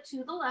right foot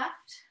to the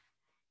left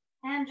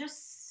and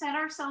just set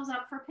ourselves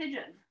up for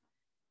pigeon.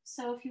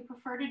 So if you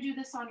prefer to do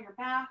this on your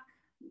back,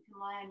 you can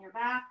lie on your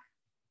back.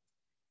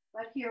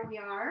 But here we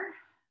are.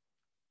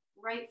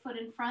 Right foot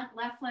in front,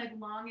 left leg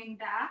longing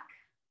back.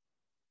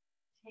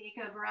 Take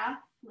a breath,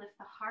 lift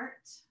the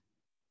heart.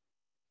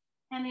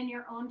 And in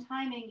your own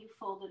timing, you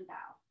fold and bow.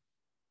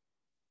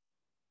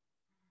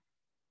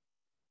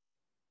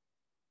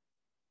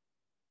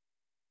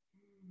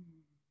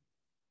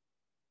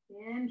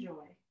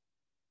 Enjoy.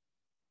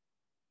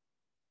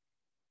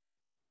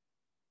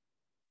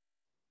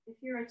 If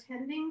you're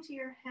attending to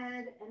your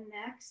head and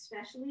neck,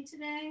 especially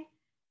today,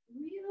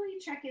 really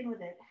check in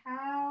with it.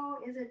 How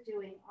is it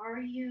doing? Are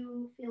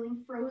you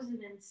feeling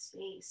frozen in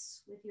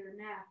space with your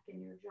neck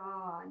and your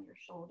jaw and your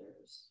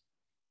shoulders?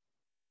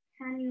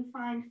 Can you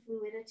find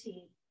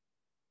fluidity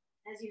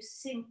as you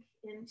sink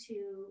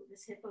into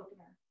this hip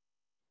opener?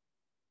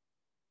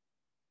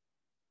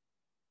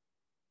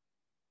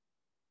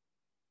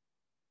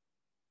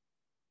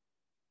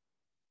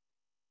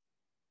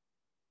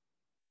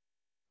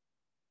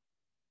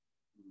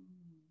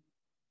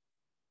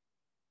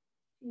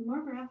 A few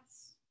more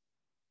breaths.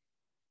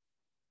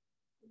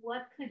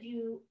 What could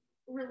you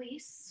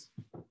release?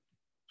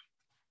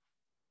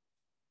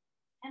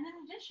 And in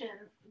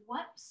addition,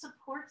 what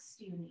supports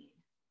do you need?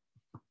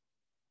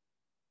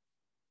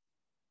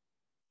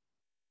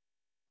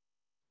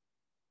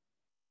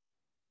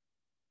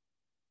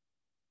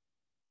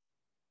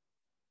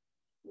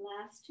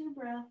 Last two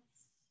breaths.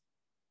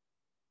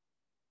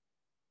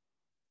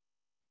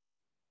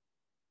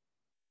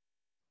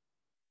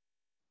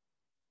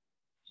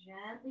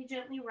 Gently,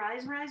 gently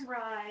rise, rise,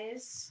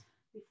 rise.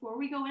 Before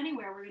we go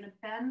anywhere, we're going to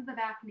bend the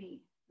back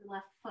knee, the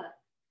left foot.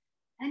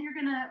 And you're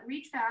going to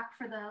reach back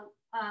for the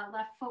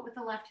left foot with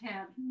the left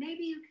hand.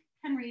 Maybe you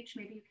can reach,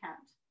 maybe you can't.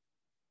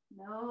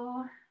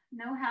 No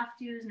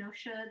have-tos, no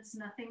shoulds,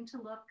 nothing to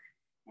look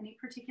any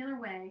particular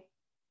way.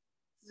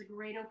 This is a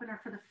great opener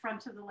for the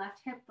front of the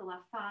left hip, the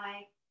left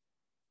thigh.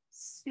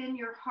 Spin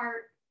your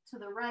heart to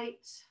the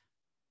right.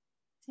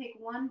 Take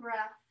one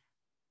breath.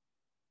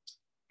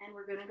 And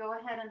we're going to go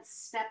ahead and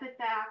step it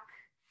back.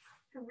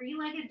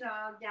 Three-legged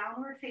dog,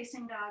 downward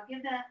facing dog.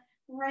 Give that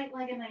right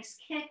leg a nice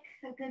kick,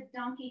 a good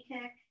donkey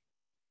kick.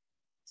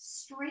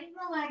 Straighten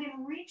the leg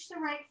and reach the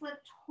right foot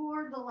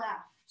toward the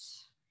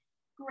left.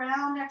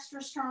 Ground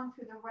extra strong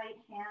through the right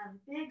hand.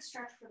 Big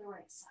stretch for the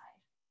right side.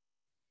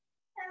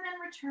 And then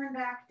return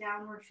back,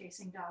 downward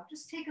facing dog.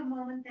 Just take a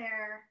moment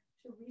there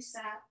to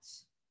reset,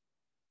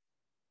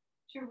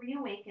 to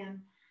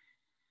reawaken.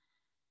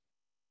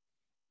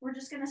 We're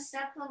just going to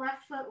step the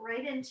left foot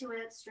right into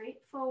it, straight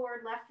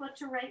forward, left foot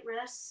to right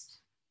wrist.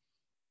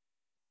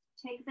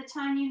 Take the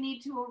time you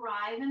need to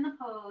arrive in the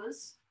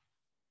pose.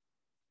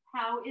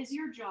 How is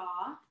your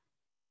jaw?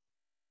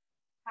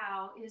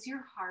 How is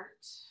your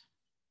heart?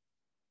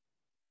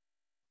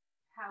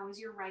 How is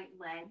your right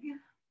leg?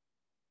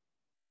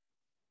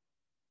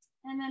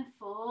 And then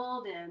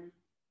fold in,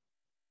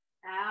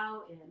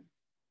 bow in.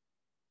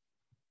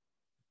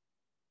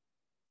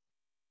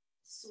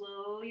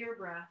 Slow your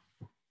breath.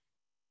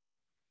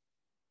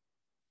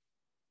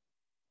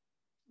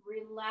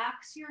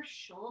 Relax your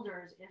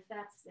shoulders if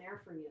that's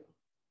there for you.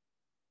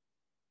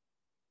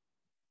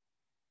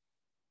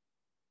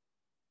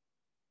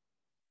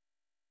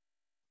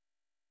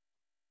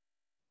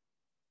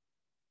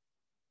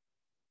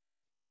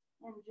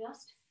 And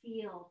just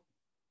feel.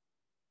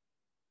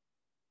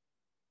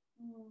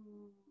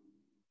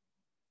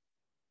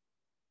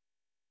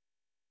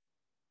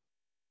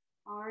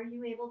 Are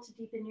you able to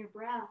deepen your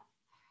breath?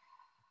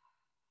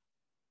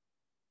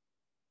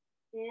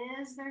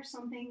 Is there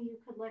something you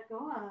could let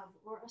go of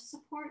or a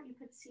support you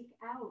could seek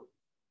out?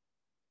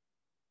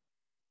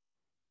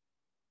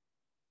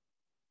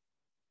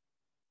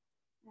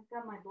 I've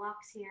got my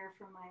blocks here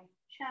for my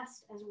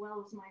chest as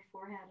well as my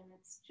forehead, and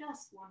it's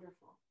just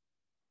wonderful.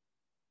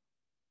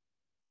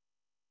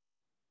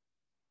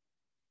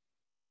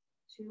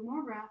 2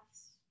 more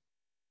breaths.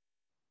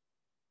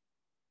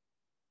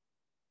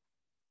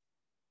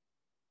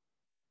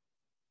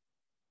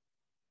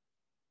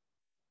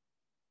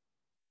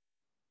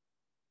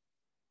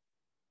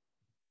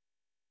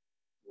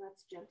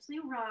 Let's gently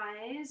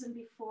rise, and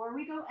before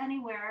we go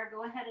anywhere,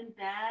 go ahead and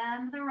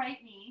bend the right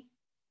knee,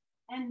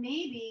 and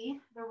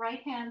maybe the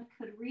right hand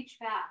could reach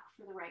back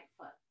for the right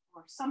foot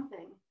or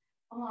something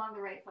along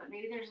the right foot.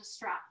 Maybe there's a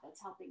strap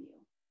that's helping you.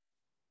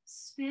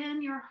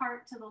 Spin your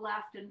heart to the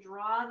left and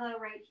draw the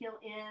right heel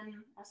in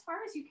as far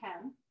as you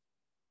can.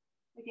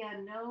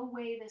 Again, no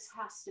way this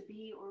has to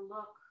be or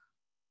look.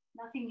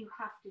 Nothing you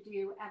have to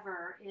do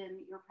ever in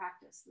your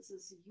practice. This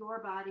is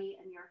your body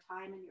and your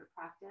time and your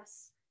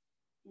practice.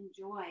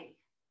 Enjoy,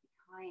 be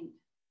kind.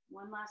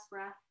 One last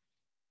breath.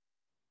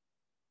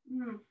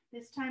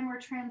 This time we're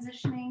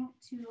transitioning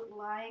to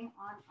lying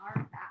on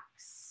our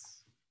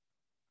backs.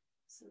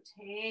 So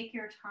take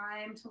your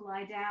time to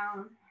lie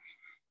down.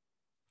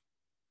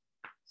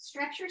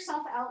 Stretch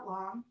yourself out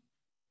long.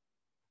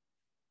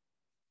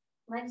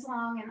 Legs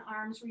long and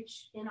arms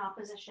reach in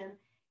opposition.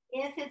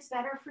 If it's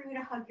better for you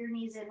to hug your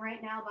knees in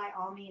right now, by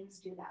all means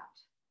do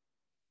that.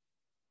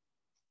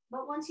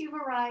 But once you've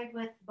arrived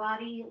with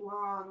body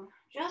long,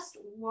 just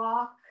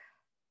walk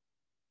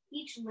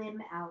each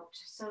limb out.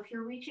 So if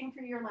you're reaching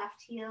through your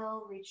left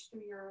heel, reach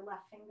through your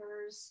left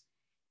fingers,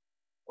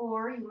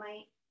 or you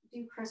might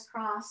do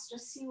crisscross.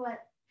 Just see what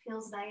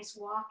feels nice.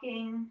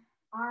 Walking,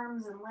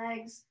 arms and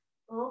legs,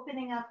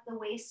 opening up the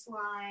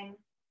waistline.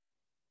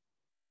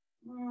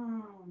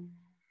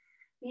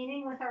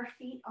 Meeting with our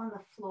feet on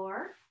the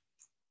floor.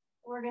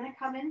 We're going to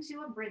come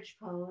into a bridge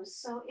pose.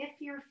 So if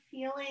you're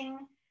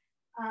feeling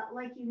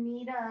like you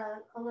need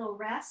a little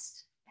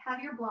rest,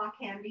 have your block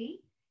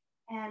handy.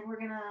 And we're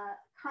going to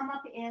come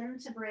up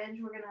into bridge.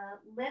 We're going to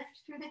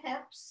lift through the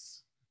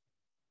hips,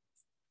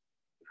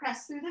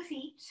 press through the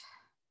feet.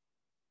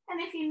 And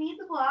if you need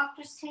the block,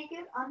 just take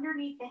it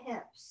underneath the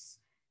hips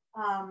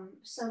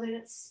so that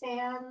it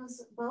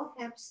spans both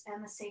hips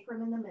and the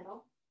sacrum in the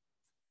middle.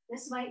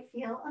 This might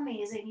feel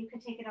amazing. You can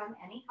take it on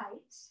any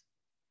height.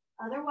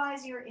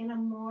 Otherwise, you're in a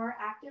more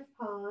active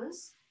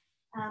pose,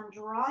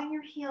 drawing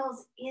your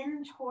heels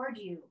in toward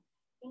you,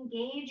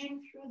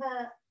 engaging through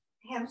the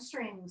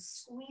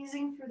hamstrings,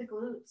 squeezing through the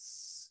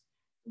glutes,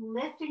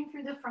 lifting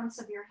through the fronts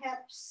of your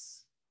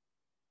hips,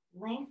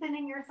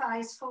 lengthening your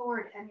thighs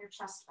forward and your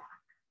chest back.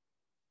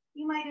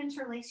 You might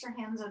interlace your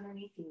hands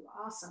underneath you.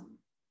 Awesome.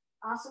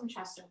 Awesome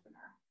chest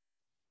opener.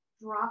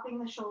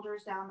 Dropping the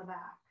shoulders down the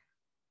back.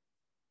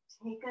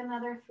 Take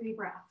another 3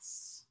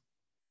 breaths.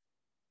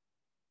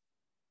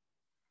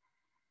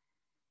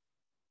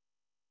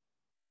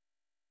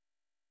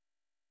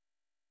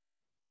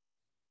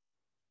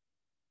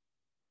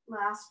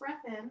 Last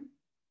breath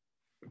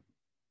in.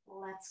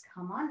 Let's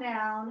come on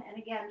down. And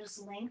again,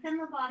 just lengthen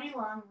the body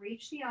long,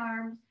 reach the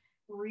arms,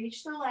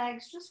 reach the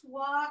legs, just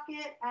walk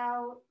it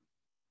out.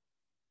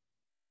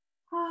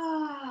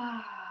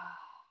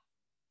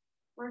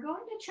 We're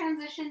going to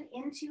transition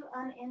into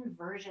an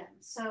inversion.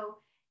 So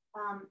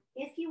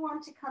if you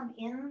want to come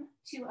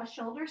into a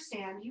shoulder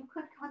stand, you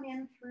could come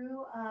in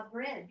through a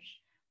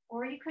bridge,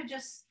 or you could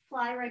just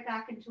fly right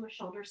back into a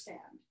shoulder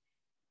stand.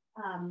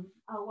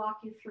 I'll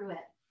walk you through it.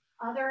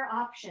 Other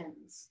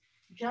options,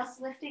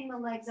 just lifting the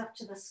legs up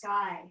to the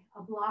sky,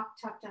 a block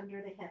tucked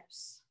under the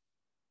hips.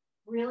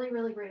 Really,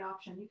 really great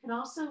option. You can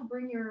also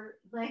bring your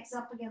legs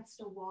up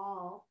against a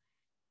wall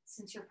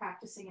since you're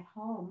practicing at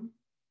home.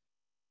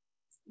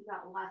 You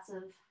got lots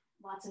of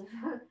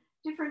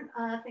different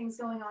things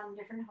going on in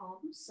different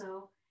homes,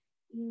 so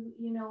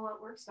you know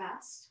what works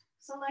best.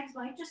 So legs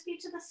might just be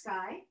to the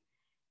sky.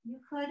 You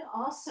could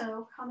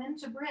also come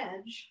into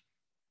bridge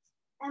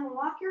and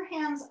walk your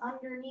hands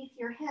underneath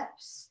your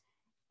hips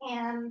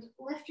and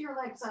lift your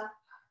legs up,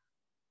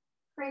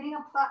 creating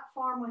a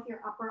platform with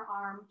your upper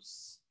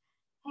arms.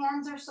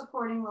 Hands are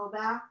supporting low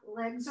back,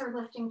 legs are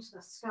lifting to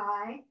the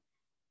sky,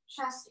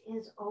 chest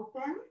is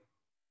open,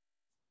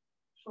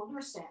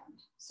 shoulder stand.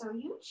 So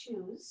you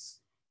choose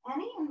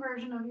any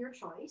inversion of your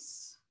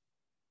choice.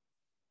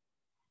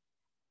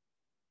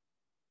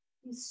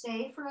 You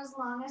stay for as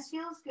long as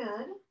feels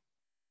good.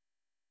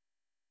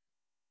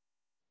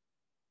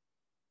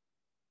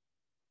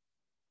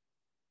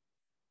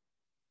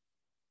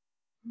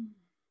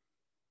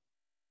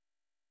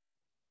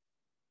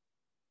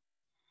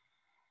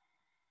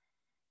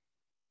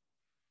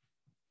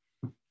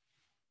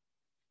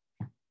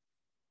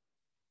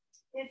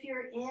 If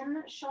you're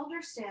in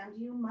shoulder stand,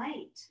 you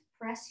might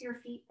press your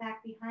feet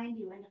back behind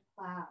you into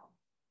plow,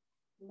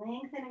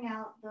 lengthening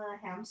out the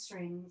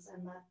hamstrings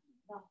and the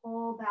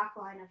whole back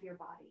line of your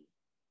body.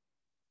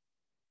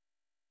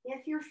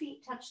 If your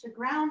feet touch the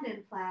ground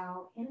in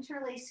plow,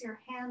 interlace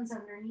your hands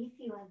underneath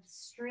you and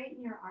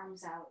straighten your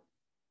arms out.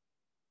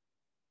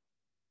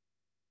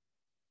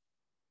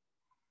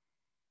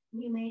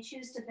 You may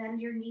choose to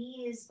bend your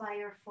knees by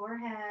your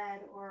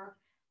forehead or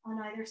on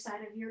either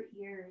side of your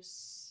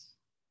ears.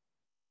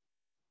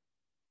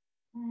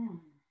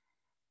 And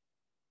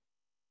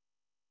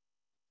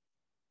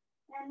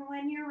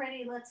when you're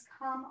ready, let's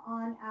come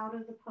on out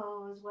of the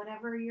pose.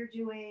 Whatever you're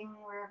doing,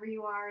 wherever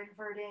you are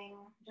inverting,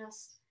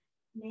 just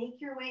make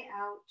your way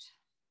out.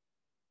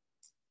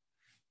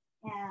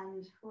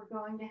 And we're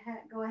going to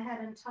go ahead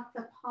and tuck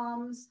the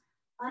palms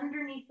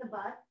underneath the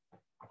butt,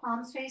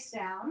 palms face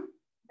down,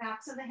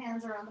 backs of the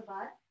hands are on the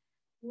butt,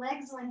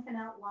 legs lengthen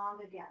out long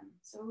again.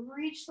 So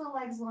reach the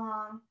legs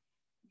long,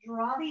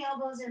 draw the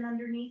elbows in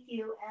underneath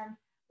you, and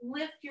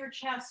lift your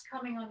chest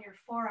coming on your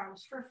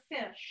forearms for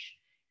fish.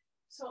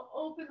 So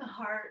open the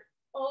heart,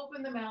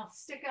 open the mouth,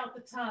 stick out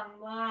the tongue.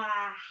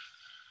 Ah.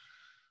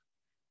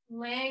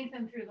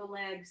 Lengthen through the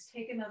legs.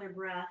 Take another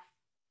breath.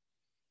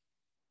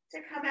 To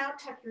come out,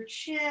 tuck your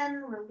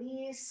chin,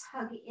 release,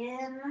 hug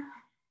in.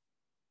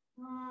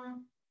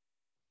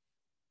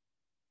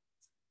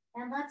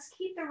 And let's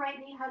keep the right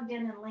knee hugged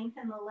in and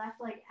lengthen the left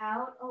leg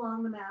out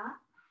along the mat.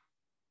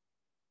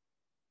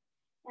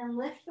 And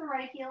lift the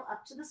right heel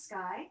up to the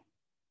sky.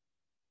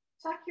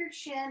 Tuck your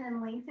chin and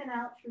lengthen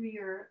out through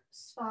your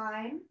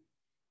spine,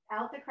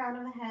 out the crown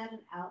of the head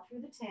and out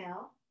through the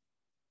tail.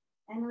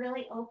 And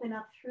really open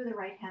up through the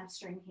right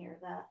hamstring here.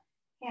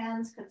 The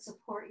hands could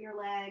support your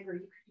leg or you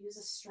could use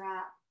a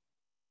strap.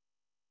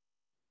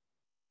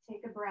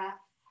 Take a breath.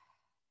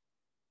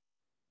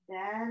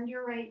 Bend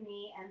your right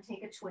knee and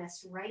take a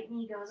twist. Right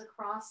knee goes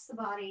across the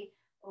body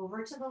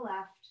over to the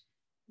left.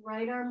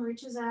 Right arm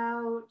reaches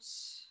out,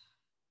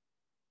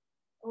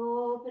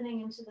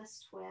 opening into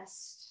this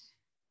twist.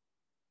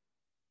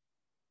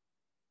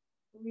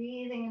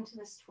 Breathing into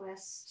this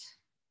twist.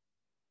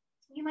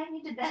 You might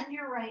need to bend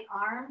your right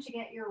arm to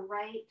get your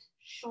right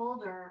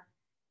shoulder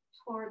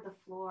toward the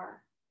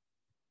floor.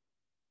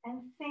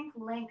 And think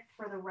length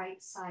for the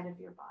right side of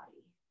your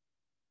body.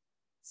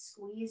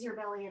 Squeeze your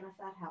belly in if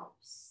that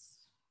helps.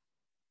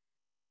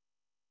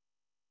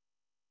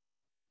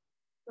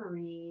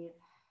 Breathe.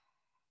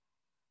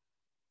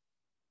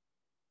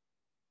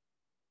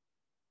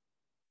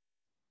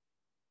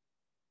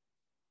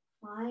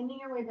 Finding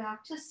your way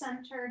back to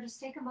center. Just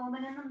take a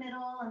moment in the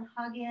middle and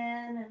hug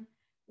in and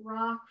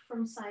rock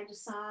from side to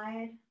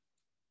side.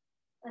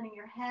 Letting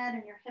your head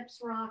and your hips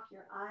rock,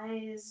 your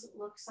eyes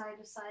look side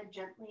to side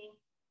gently.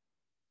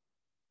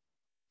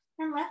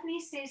 And left knee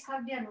stays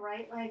hugged in,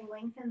 right leg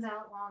lengthens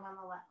out long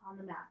on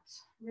the mat.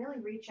 Really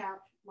reach out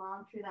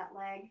long through that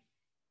leg.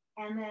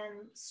 And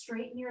then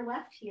straighten your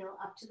left heel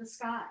up to the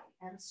sky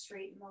and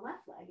straighten the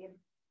left leg. And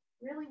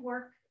really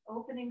work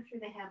opening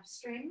through the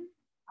hamstring,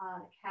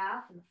 the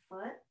calf and the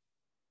foot.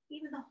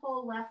 Even the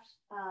whole left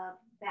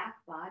back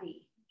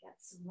body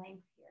gets some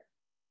length here.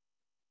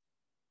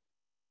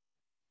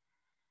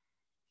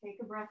 Take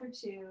a breath or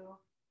two.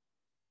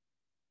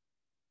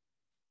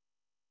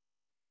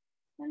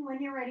 And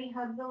when you're ready,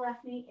 hug the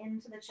left knee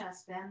into the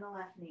chest, bend the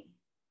left knee.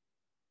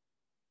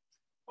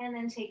 And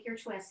then take your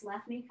twist.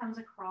 Left knee comes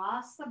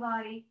across the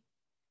body.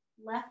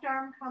 Left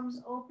arm comes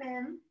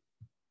open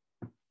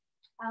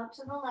out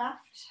to the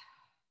left.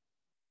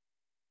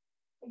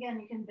 Again,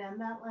 you can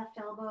bend that left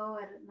elbow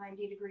at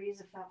 90 degrees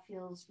if that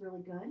feels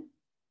really good.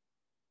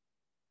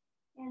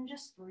 And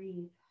just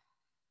breathe.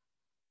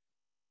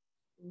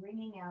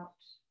 Wringing out.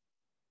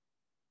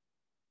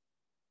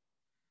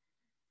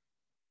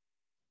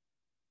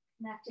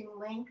 Connecting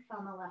length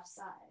on the left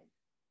side.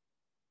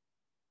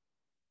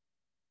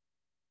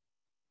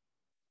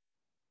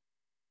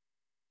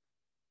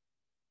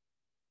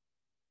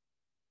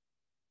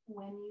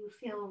 When you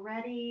feel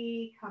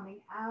ready, coming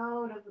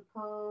out of the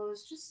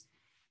pose, just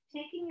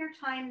taking your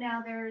time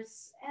now.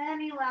 There's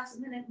any last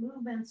minute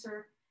movements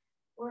or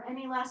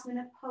any last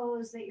minute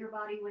pose that your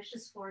body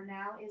wishes for,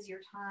 now is your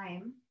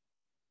time.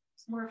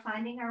 We're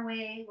finding our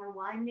way, we're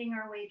winding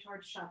our way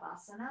towards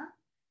Shavasana.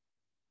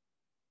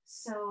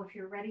 So if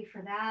you're ready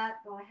for that,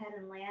 go ahead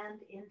and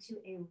land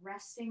into a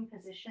resting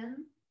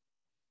position.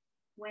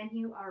 When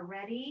you are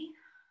ready,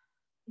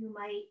 you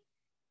might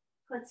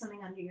put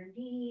something under your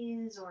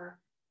knees or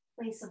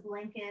place a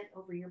blanket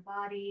over your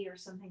body or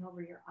something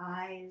over your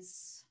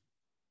eyes.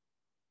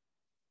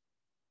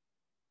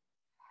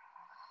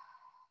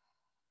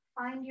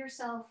 Find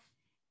yourself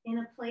in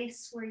a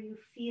place where you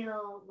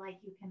feel like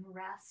you can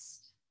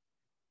rest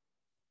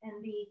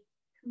and be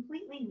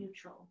completely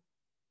neutral.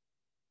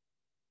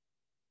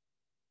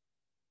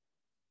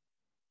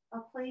 A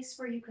place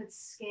where you could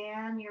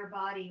scan your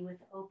body with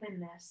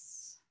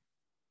openness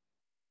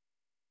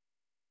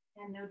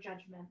and no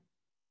judgment.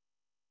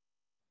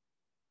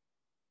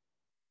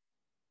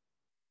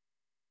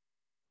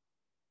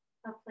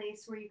 A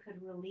place where you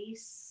could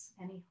release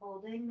any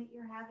holding that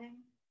you're having.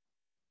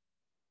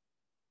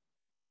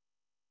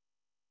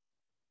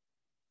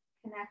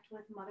 Connect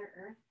with Mother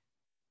Earth.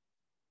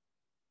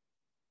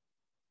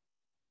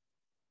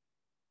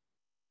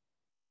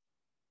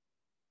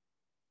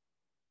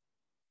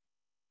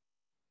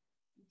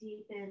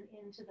 Deepen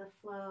into the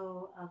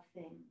flow of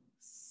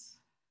things.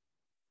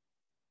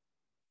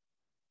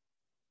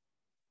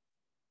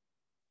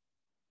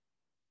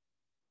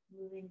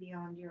 Moving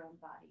beyond your own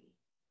body.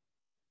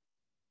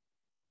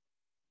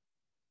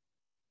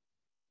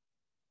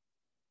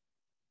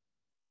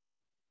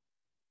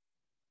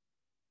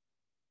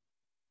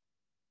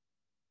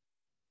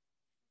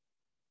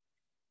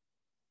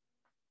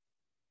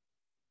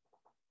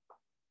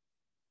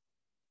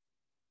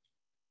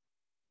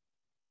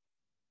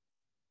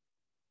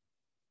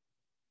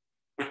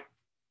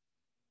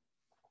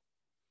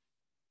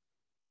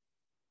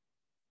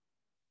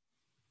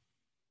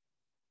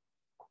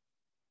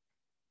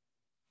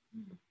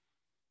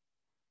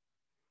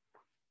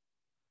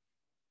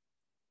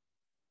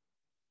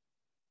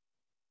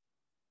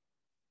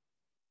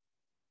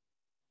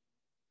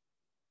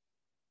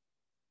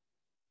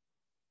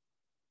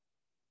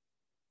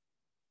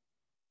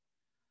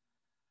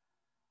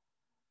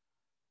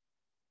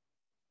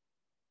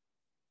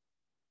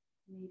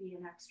 Maybe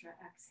an extra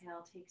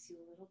exhale takes you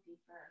a little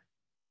deeper.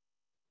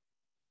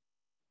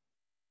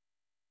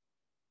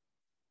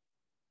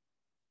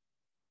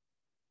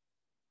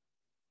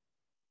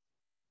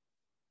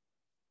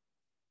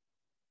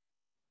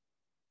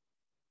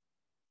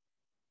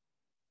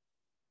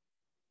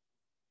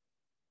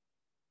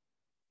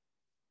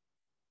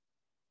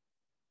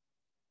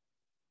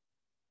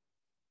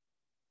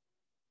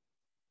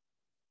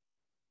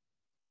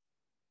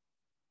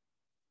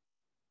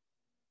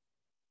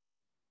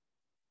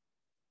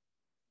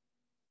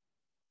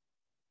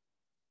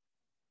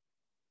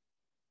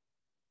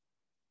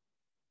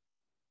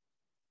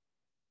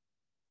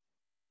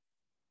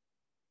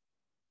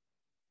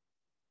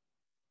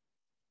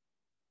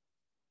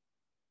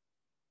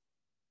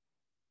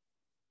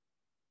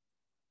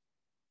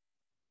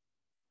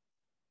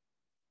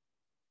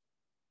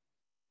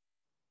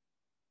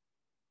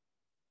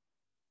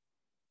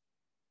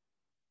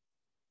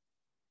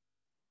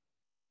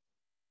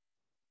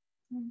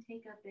 And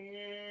take a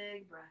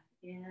big breath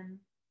in.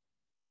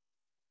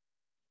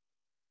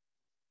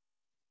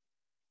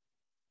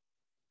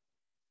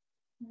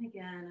 And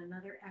again,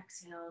 another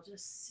exhale,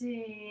 just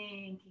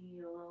sinking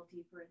you a little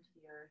deeper into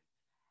the earth.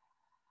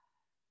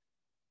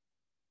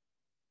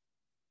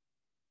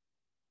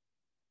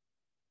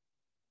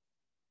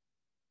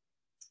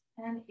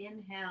 And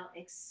inhale,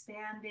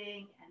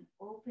 expanding and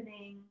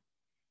opening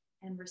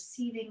and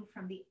receiving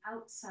from the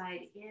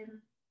outside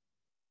in.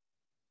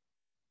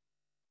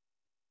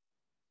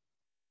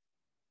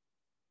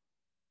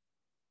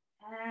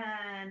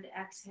 And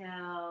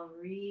exhale,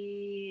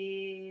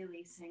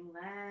 releasing,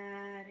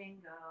 letting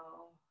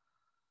go.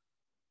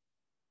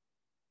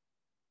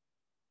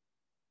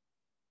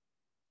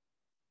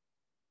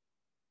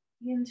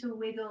 Begin to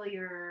wiggle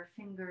your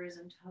fingers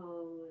and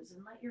toes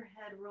and let your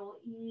head roll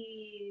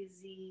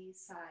easy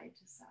side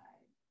to side.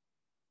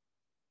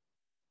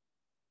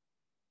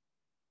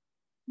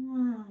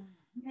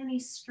 Any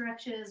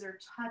stretches or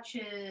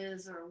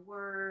touches or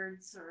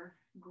words or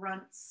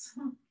grunts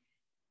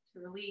to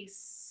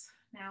release.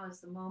 Now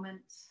is the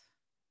moment.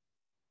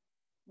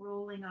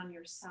 Rolling on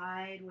your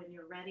side when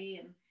you're ready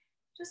and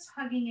just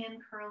hugging in,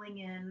 curling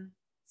in,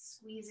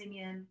 squeezing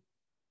in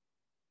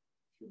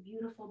to a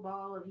beautiful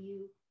ball of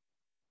you.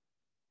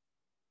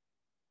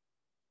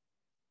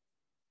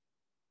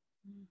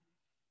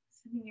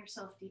 Sending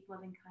yourself deep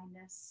loving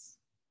kindness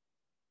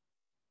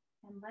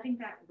and letting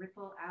that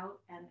ripple out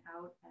and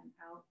out and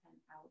out and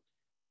out.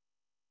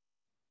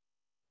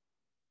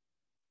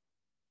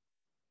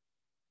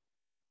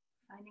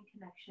 Finding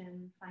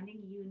connection,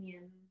 finding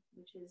union,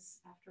 which is,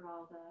 after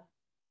all, the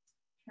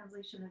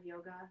translation of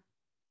yoga,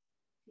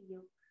 to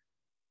yoke,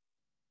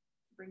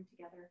 to bring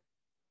together.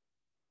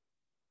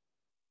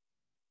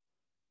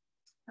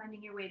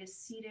 Finding your way to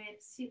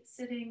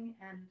sitting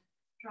and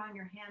drawing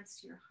your hands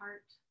to your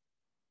heart.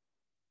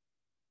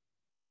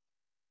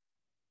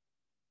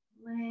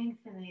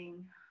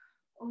 Lengthening,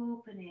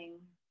 opening,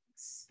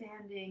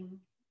 expanding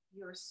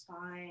your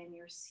spine,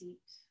 your seat.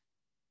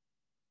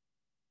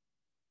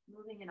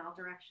 Moving in all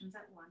directions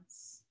at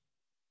once.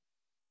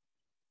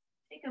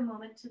 Take a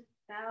moment to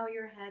bow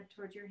your head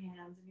towards your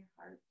hands and your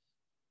heart.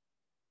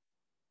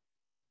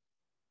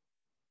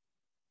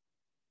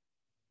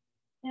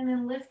 And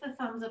then lift the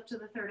thumbs up to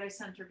the third eye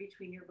center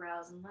between your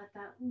brows and let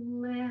that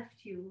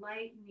lift you,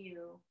 lighten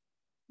you,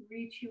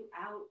 reach you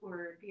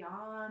outward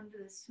beyond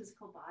this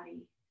physical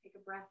body. Take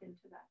a breath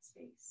into that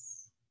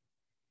space.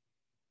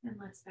 And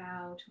let's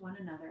bow to one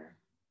another.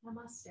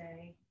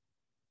 Namaste.